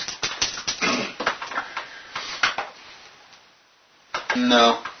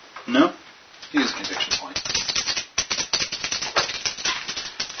 No. No? Use a conviction point.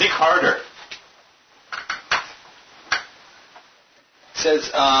 Think harder. It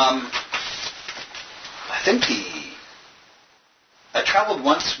says, I think I traveled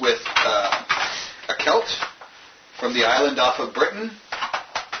once with a Celt from the island off of Britain,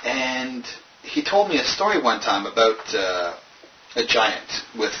 and he told me a story one time about a giant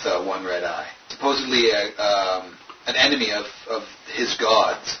with one red eye. Supposedly an enemy of his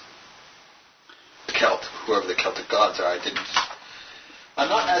gods. The Celt, whoever the Celtic gods are. I'm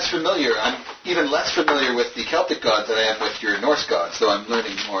not as familiar. I'm even less familiar with the Celtic gods than I am with your Norse gods, though I'm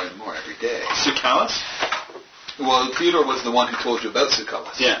learning more and more every day. Sukalis? Well, Theodore was the one who told you about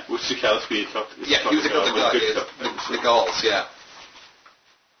Sukalis. Yeah, with Sukalis we had talked about. Yeah, he was a Celtic god. The Gauls, yeah.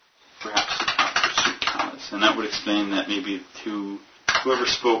 Perhaps Sukalis. And that would explain that maybe whoever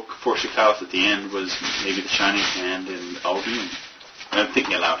spoke for Sukalis at the end was maybe the Shining Hand and Aldun. I'm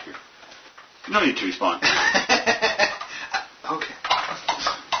thinking aloud here. No need to respond. Okay.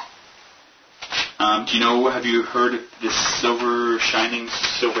 Do you know, have you heard of this shining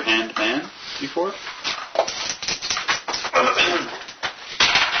silver hand man before?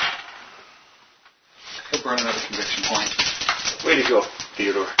 He'll burn another conviction point. Way to go,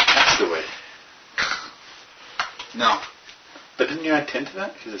 Theodore. That's the way. No. But didn't you add 10 to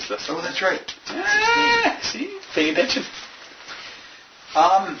that? Because it's less. Oh, that's right. See? Paying attention.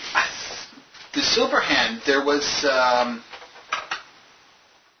 The silver hand, there was,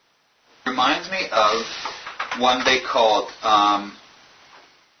 reminds me of one they called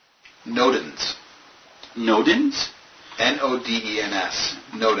Nodens. Nodens? Nodens.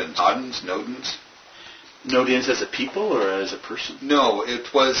 Nodens. Nodens. Nodens as a people or as a person? No,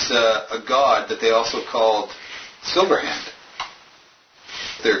 it was a god that they also called Silverhand.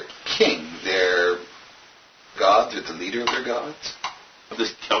 Their king, their god, they're the leader of their gods. Of the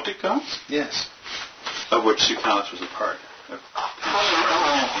Celtic gods? Yes. Of which Sucalis was a part.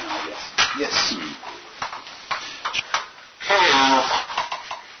 Yes.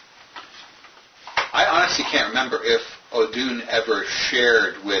 I honestly can't remember if Odun ever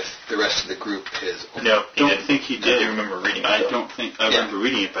shared with the rest of the group his... No, I don't think he did. I do remember reading it. I don't think... I remember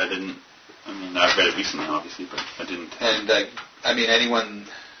reading it, but I didn't... I mean, I've read it recently, obviously, but I didn't... And, I mean, anyone...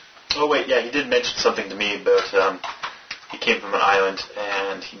 Oh, wait, yeah, he did mention something to me about... he came from an island,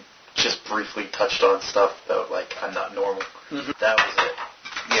 and he just briefly touched on stuff about, like, I'm not normal. Mm-hmm. That was it.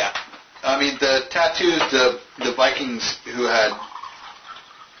 Yeah. I mean, the tattoos, the Vikings who had,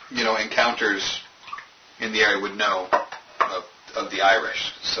 encounters in the area would know of the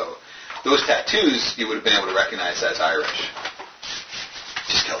Irish. So those tattoos you would have been able to recognize as Irish.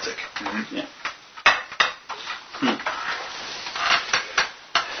 Just Celtic. Mm-hmm. Yeah.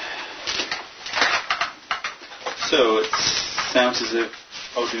 So it sounds as if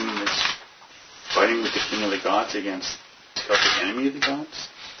Odin is fighting with the king of the gods against the Celtic enemy of the gods.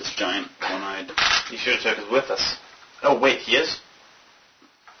 This giant one-eyed... He should have took us with us. Oh, wait, he is?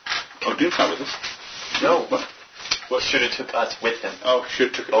 Odin's not with us. No. What should have took us with him? Oh,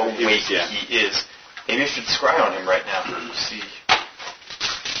 should have took us. Oh, wait, he is. Maybe I should scry on him right now. See.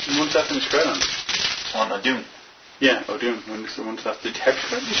 When's that been scryed on? On Odun. Yeah, Odun. When's that?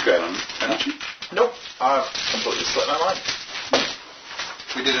 Have you scryed on him? Haven't you? Nope. I've completely slipped my mind.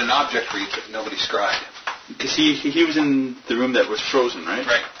 We did an object read, but nobody scribed. Because he was in the room that was frozen, right?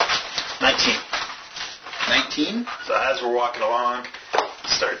 Right. 19. 19? So as we're walking along,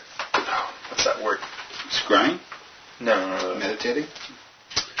 start... what's that word? Scrying? No. Meditating?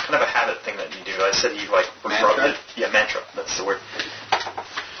 Kind of a habit thing that you do. I said you, like... Mantra? It. Yeah, mantra. That's the word.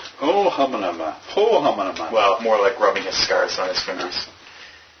 Oh, hamanama. Oh, hamanama. Well, more like rubbing his scars on his fingers.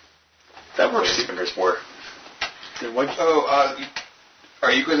 That works. His fingers were.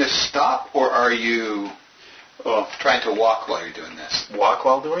 Are you going to stop, or are you trying to walk while you're doing this? Walk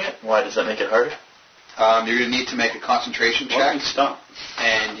while doing it? Why? Does that make it harder? You're going to need to make a concentration check. Stop.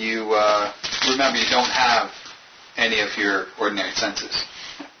 And you, remember, you don't have any of your ordinary senses.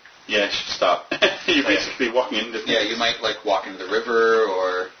 Yeah, I should stop. You're basically walking into things. Yeah, you might, walk into the river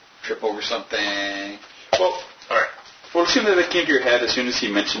or trip over something. Well, alright. Well, assume that came to your head as soon as he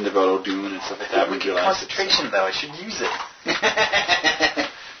mentioned about Odun and stuff like that. We get concentration, though. I should use it.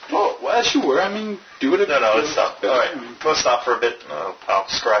 Well, as you were. I mean, do it. No, let's stop. All right, we'll stop for a bit. I'll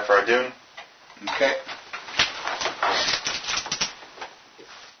scry for Odun. Okay.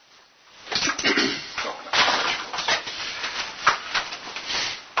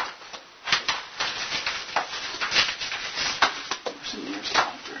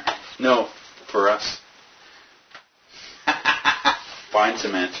 No, for us. Find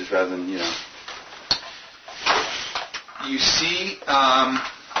some answers rather than, You see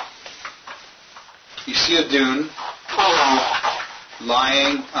a dune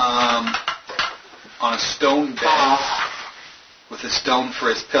lying on a stone bed with a stone for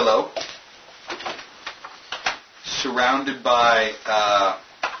his pillow, surrounded by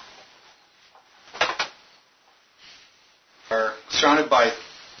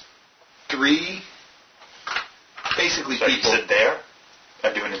 3 basically so people. You sit there?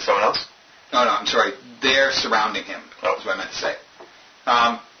 I'm doing it someone else? No, I'm sorry. They're surrounding him. That's what I meant to say.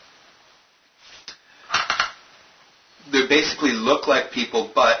 They basically look like people,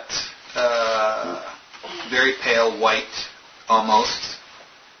 but very pale white, almost,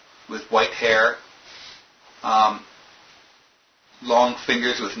 with white hair. Long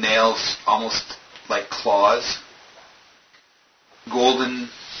fingers with nails, almost like claws. Golden.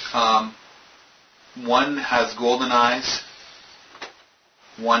 One has golden eyes.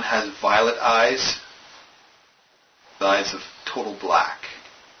 One has violet eyes. The eyes of total black.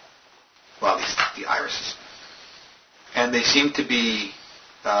 well, at least the irises. And they seem to be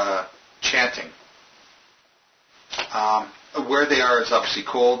chanting. Where they are is obviously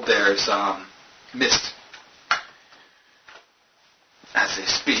cold. There's mist as they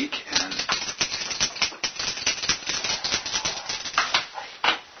speak, and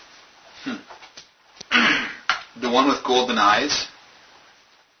the one with golden eyes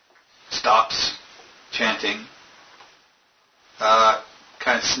stops chanting, kind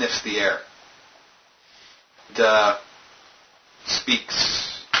of sniffs the air, speaks.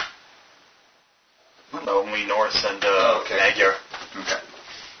 Only Norse and okay. Magyar. Okay.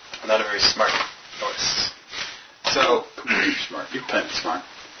 Not a very smart Norse. So, You're smart. You're plenty smart.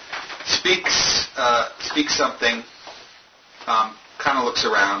 speaks something, kind of looks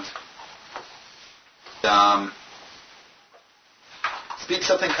around, speaks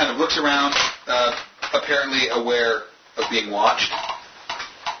something, kind of looks around, apparently aware of being watched,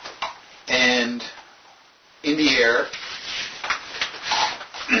 and in the air,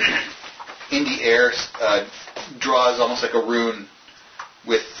 draws almost like a rune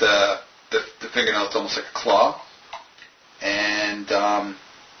with the fingernail. It's almost like a claw, and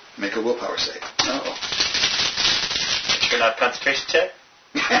make a willpower save. Oh. You're not concentration check?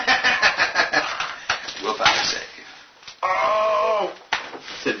 Willpower save. Oh!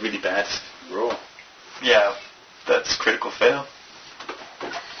 It's a really bad roll. Yeah, that's critical fail.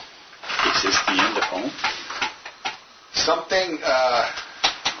 Is this the end of home? Something.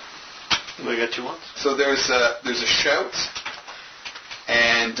 We got 2 ones. So there's a shout,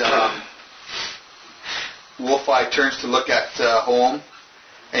 and Wolfeye turns to look at Holm,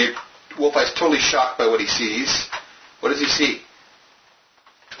 and Wolfeye's totally shocked by what he sees. What does he see?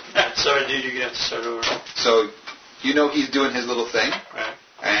 Sorry, dude, you're going to have to start over. So you know he's doing his little thing, Right.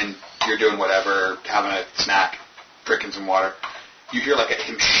 and you're doing whatever, having a snack, drinking some water. You hear like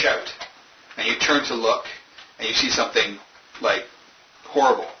him shout, and you turn to look, and you see something like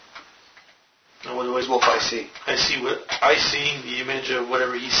horrible. And what do What does Wolfeye see? I see the image of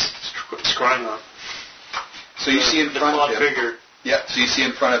whatever he's scrying on. So you see in the front clawed of him. figure. Yeah, so you see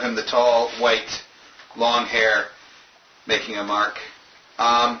in front of him the tall, white, long hair making a mark.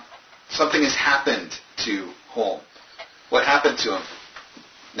 Something has happened to Holm. What happened to him?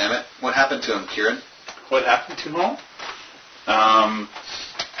 Nemeth, what happened to him, Kieran? What happened to him?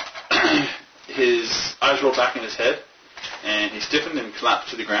 His eyes rolled back in his head, and he stiffened and collapsed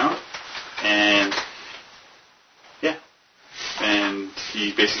to the ground. And yeah, and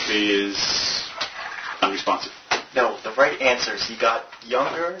he basically is unresponsive. No, the right answer is he got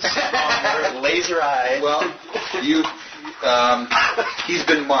younger, stronger, laser eyes. Well, he's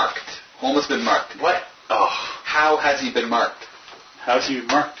been marked. Holm has been marked. What? Oh. How has he been marked? How's he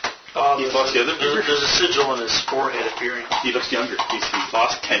marked? He's lost the other finger. There's a sigil on his forehead appearing. He looks younger. He's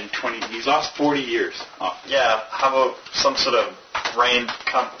lost 10, 20, he's lost 40 years off. Yeah, how about some sort of rain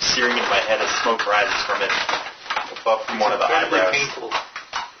searing into my head as smoke rises from it, from one of the Incredibly eyebrows. painful.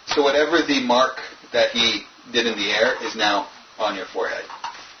 So whatever the mark that he did in the air is now on your forehead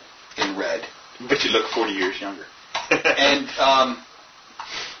in red. But you look 40 years younger. And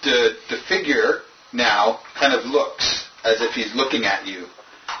the figure now kind of looks as if he's looking at you,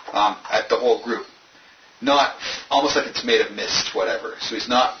 at the whole group. Not, almost like it's made of mist, whatever. So he's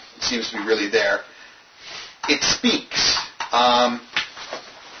not, seems to be really there. It speaks.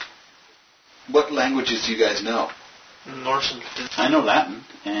 What languages do you guys know? Norse and I know Latin,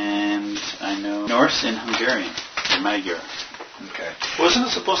 and I know Norse and Hungarian, and Magyar. Okay. Wasn't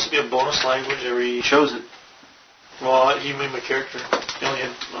it supposed to be a bonus language every he chose it? Well, he made my character. I only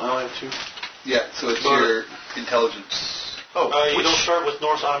have 2. Yeah, so it's your intelligence. You don't start with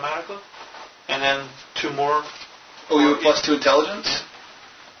Norse automatically? And then 2 more? Oh, you have +2 intelligence?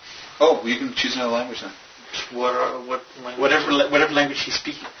 Oh, well, you can choose another language then. What language? Whatever language he's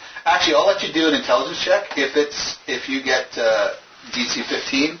speaking. Actually, I'll let you do an intelligence check. If you get DC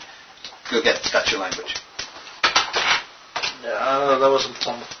 15, that's your language. Yeah, that wasn't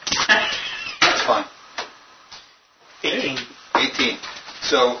fun. That's fine. 18. 18.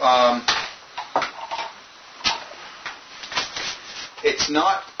 So, it's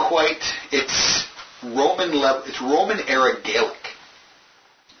not quite, it's Roman level, it's Roman era Gaelic.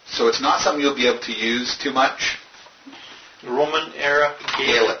 So it's not something you'll be able to use too much. Roman era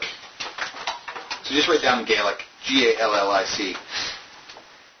Gaelic. So just write down Gaelic. Gallic.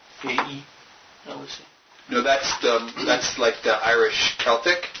 A-E-L-I-C. No, that's like the Irish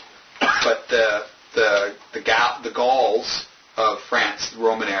Celtic, but the Gauls of France, the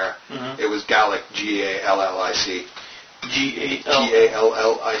Roman era, it was Gallic. Gallic.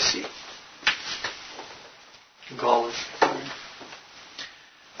 Gallic. Gaulish.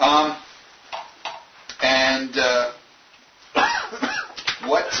 And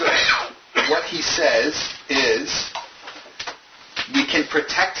what he says is, we can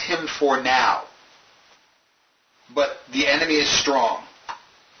protect him for now, but the enemy is strong.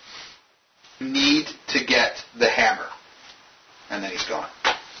 Need to get the hammer. And then he's gone.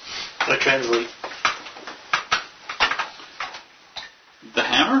 I translate. The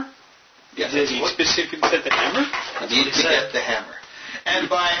hammer? Yes. Did he specifically said the hammer? Need to get the hammer. And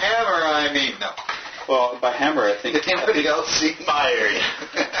by hammer, I mean no. Well, by hammer, I think... Did anybody else see? Fired.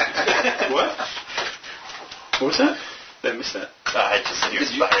 What? What was that? I missed that. I just said he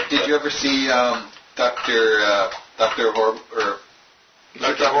was fired. Did you ever see Dr.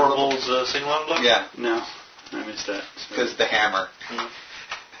 Horrible's sing-along blog? Yeah. No, I missed that. Because the hammer.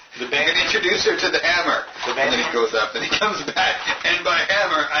 The You band. can introduce her to the hammer. The And then he hammer. goes up and he comes back. And by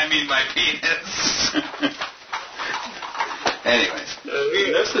hammer, I mean my penis. Anyways.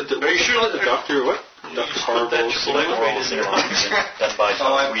 That's the... Are you sure that's the doctor... What? Dr. Horrible. Done by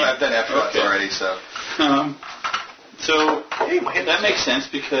Oh, I've done episodes already, so. So, that makes sense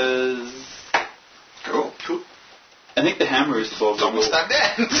because... Cool. I think the hammer is the Bulgar It's almost gold. time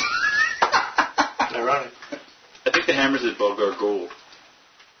to end. Ironic. I think the hammer is the Bulgar gold.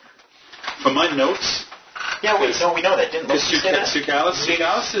 From my notes... Yeah, wait, no, we know that. Didn't Because Loki say that?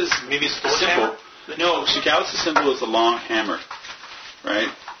 Sucalis is Maybe it's Thor's symbol. hammer? No, Sucalis' symbol is a long hammer, right?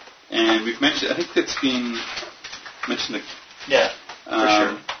 And we've mentioned, I think that's been mentioned. Yeah, for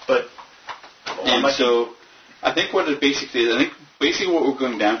sure. But... And so, I think what it basically is, I think basically what we're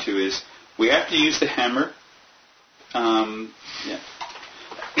going down to is we have to use the hammer.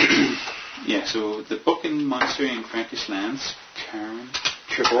 Yeah, so the book in Monastery and Frankish lands, Karen,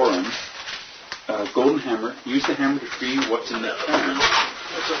 Trevorum, golden hammer, use the hammer to free what's in the Karen.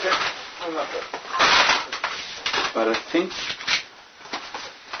 That's okay. I'm not good. But I think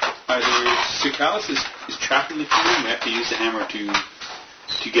either Sucalis is trapped in the Karen, and we have to use the hammer to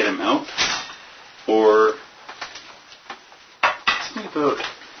get him out, or something about...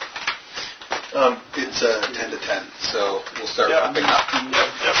 It's 10 to 10, so we'll start wrapping up.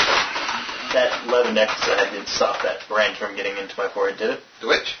 That leather necklace I had didn't stop that brand from getting into my forehead, did it? The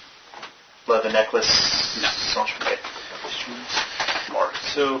which? Leather necklace? No. Okay.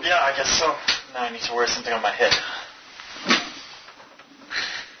 So, yeah, I guess so. Now I need to wear something on my head.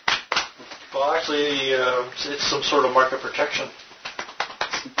 Well, actually, it's some sort of market protection.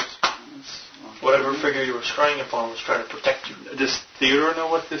 Whatever figure you were scrying upon was trying to protect you. Does Theodore know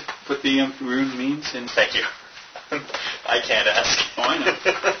what the rune means? Thank you. I can't ask. Oh, I know.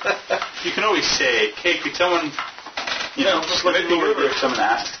 You can always say, "Hey, could someone, just look in the river." If someone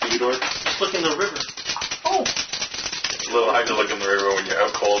asks Theodore, Just look in the river. Oh. It's a little hard to look in the river when you're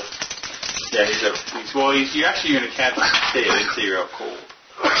out cold. yeah, you're actually going to catch him. Hey, I didn't say you're out cold.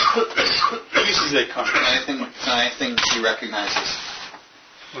 He uses that comment. Anything he recognizes.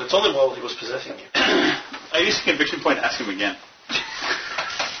 But it's only while he was possessing you. I used a conviction point to ask him again.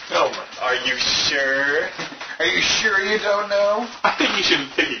 Oh my. Are you sure? Are you sure you don't know? I think you should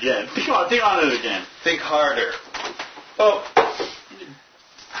think again. Think on it again. Think harder. Oh,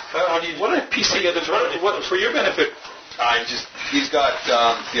 How do you... what a piece together. What for your benefit? He's got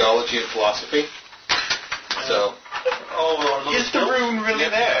theology and philosophy. So. Oh, well, Is the rune really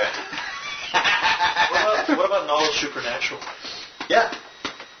there? what about knowledge supernatural? Yeah.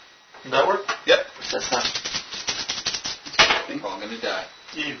 Does that work? Yep. That's not... We're all going to die.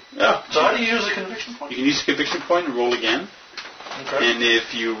 Oh, So how do you use a conviction point? you can use a conviction point and roll again. Okay. And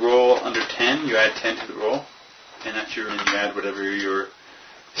if you roll under 10, you add 10 to the roll. And you add whatever your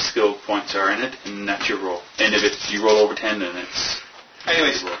skill points are in it, and that's your roll. And if you roll over 10, then it's...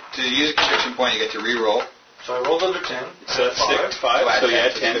 Anyways, to use a conviction point, you get to re-roll. So I rolled under 10. So that's 5. So So you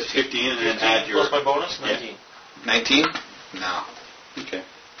add add 10 10 to to 15, and then add your... Plus my bonus, 19. 19? No. Okay.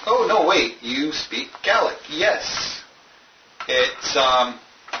 Oh, no, wait. You speak Gaelic. Yes. It's a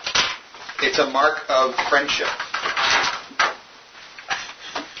mark of friendship.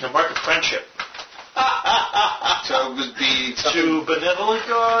 The mark of friendship. So it would be something... To benevolent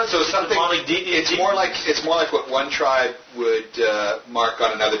gods? So to something... demonic It's more like what one tribe would mark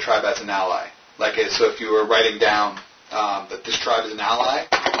on another tribe as an ally. So if you were writing down that this tribe is an ally,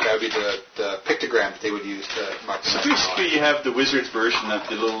 that would be the pictogram that they would use to mark them So as an basically ally. you have the wizard's version of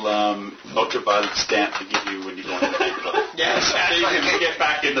the little ultraviolet stamp they give you when you go into the nightclub. Yes. So you can get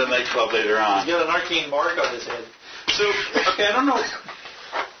back into the nightclub later on. He's got an arcane mark on his head. So, okay, I don't know.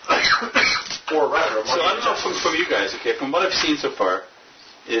 Or rather, So I don't know from you guys, okay, from what I've seen so far,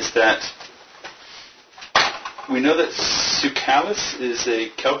 is that we know that Sucalis is a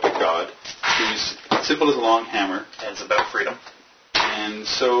Celtic god whose symbol is a long hammer. And it's about freedom. And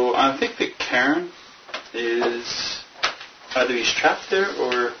so I think that Karen is either he's trapped there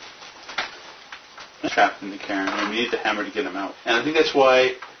or trapped in the cairn, and we need the hammer to get him out. And I think that's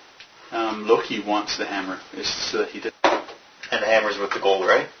why Loki wants the hammer, is so that he does. And the hammer's with the gold,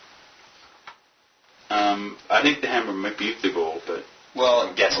 right? I think the hammer might be the gold, but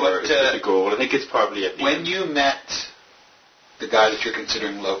Well, Guess or it's with the gold. I think it's probably at the when end. you met the guy that you're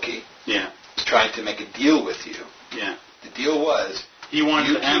considering Loki, Yeah, was trying to make a deal with you. yeah. The deal was He wanted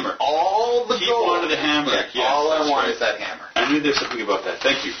you the hammer. keep all the He gold. wanted the hammer. Yeah, Yes, all I that's want right. is that hammer. I knew there was something about that.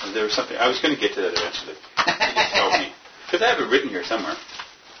 Thank you. There was something. I was going to get to that eventually. You just helped me. Because I have it written here somewhere.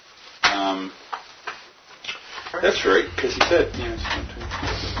 That's right, because he said,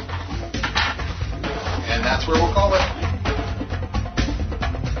 And that's where we'll call it.